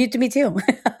 so it's new to me too.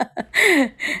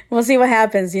 We'll see what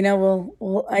happens.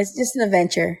 It's just an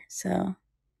adventure. So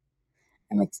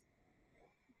I'm ex-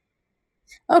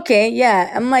 okay.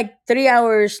 Yeah, I'm like 3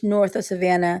 hours north of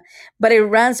Savannah, but it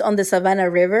runs on the Savannah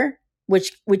River,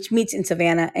 which meets in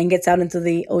Savannah and gets out into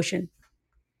the ocean.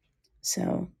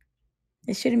 So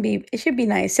it should be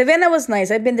nice. Savannah was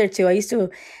nice. I've been there too. I used to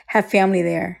have family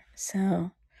there.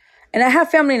 So, and I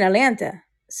have family in Atlanta.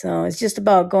 So it's just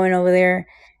about going over there.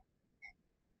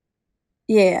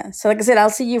 Yeah. So like I said, I'll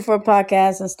see you for a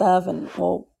podcast and stuff, and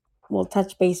we'll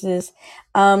touch bases.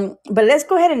 But let's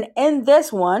go ahead and end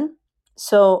this one.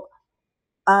 So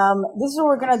this is what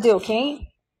we're gonna do, okay?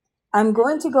 I'm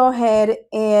going to go ahead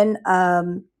and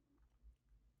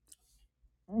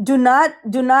do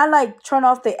not like turn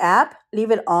off the app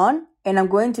leave it on, and I'm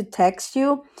going to text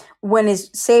you when it's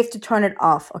safe to turn it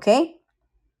off. Okay?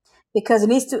 Because it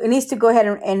needs to go ahead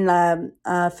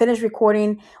and finish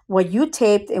recording what you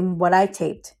taped and what I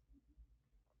taped,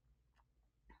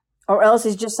 or else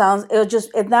it just sounds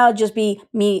it now just be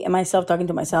me and myself talking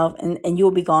to myself, and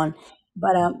you'll be gone.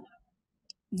 But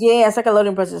yeah, it's like a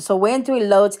loading process. So wait until it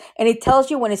loads, and it tells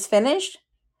you when it's finished.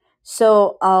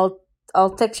 So I'll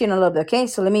text you in a little bit. Okay,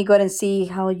 so let me go ahead and see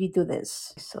how you do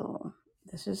this. So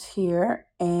this is here,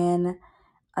 and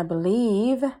I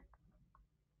believe I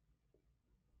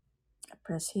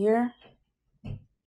press here.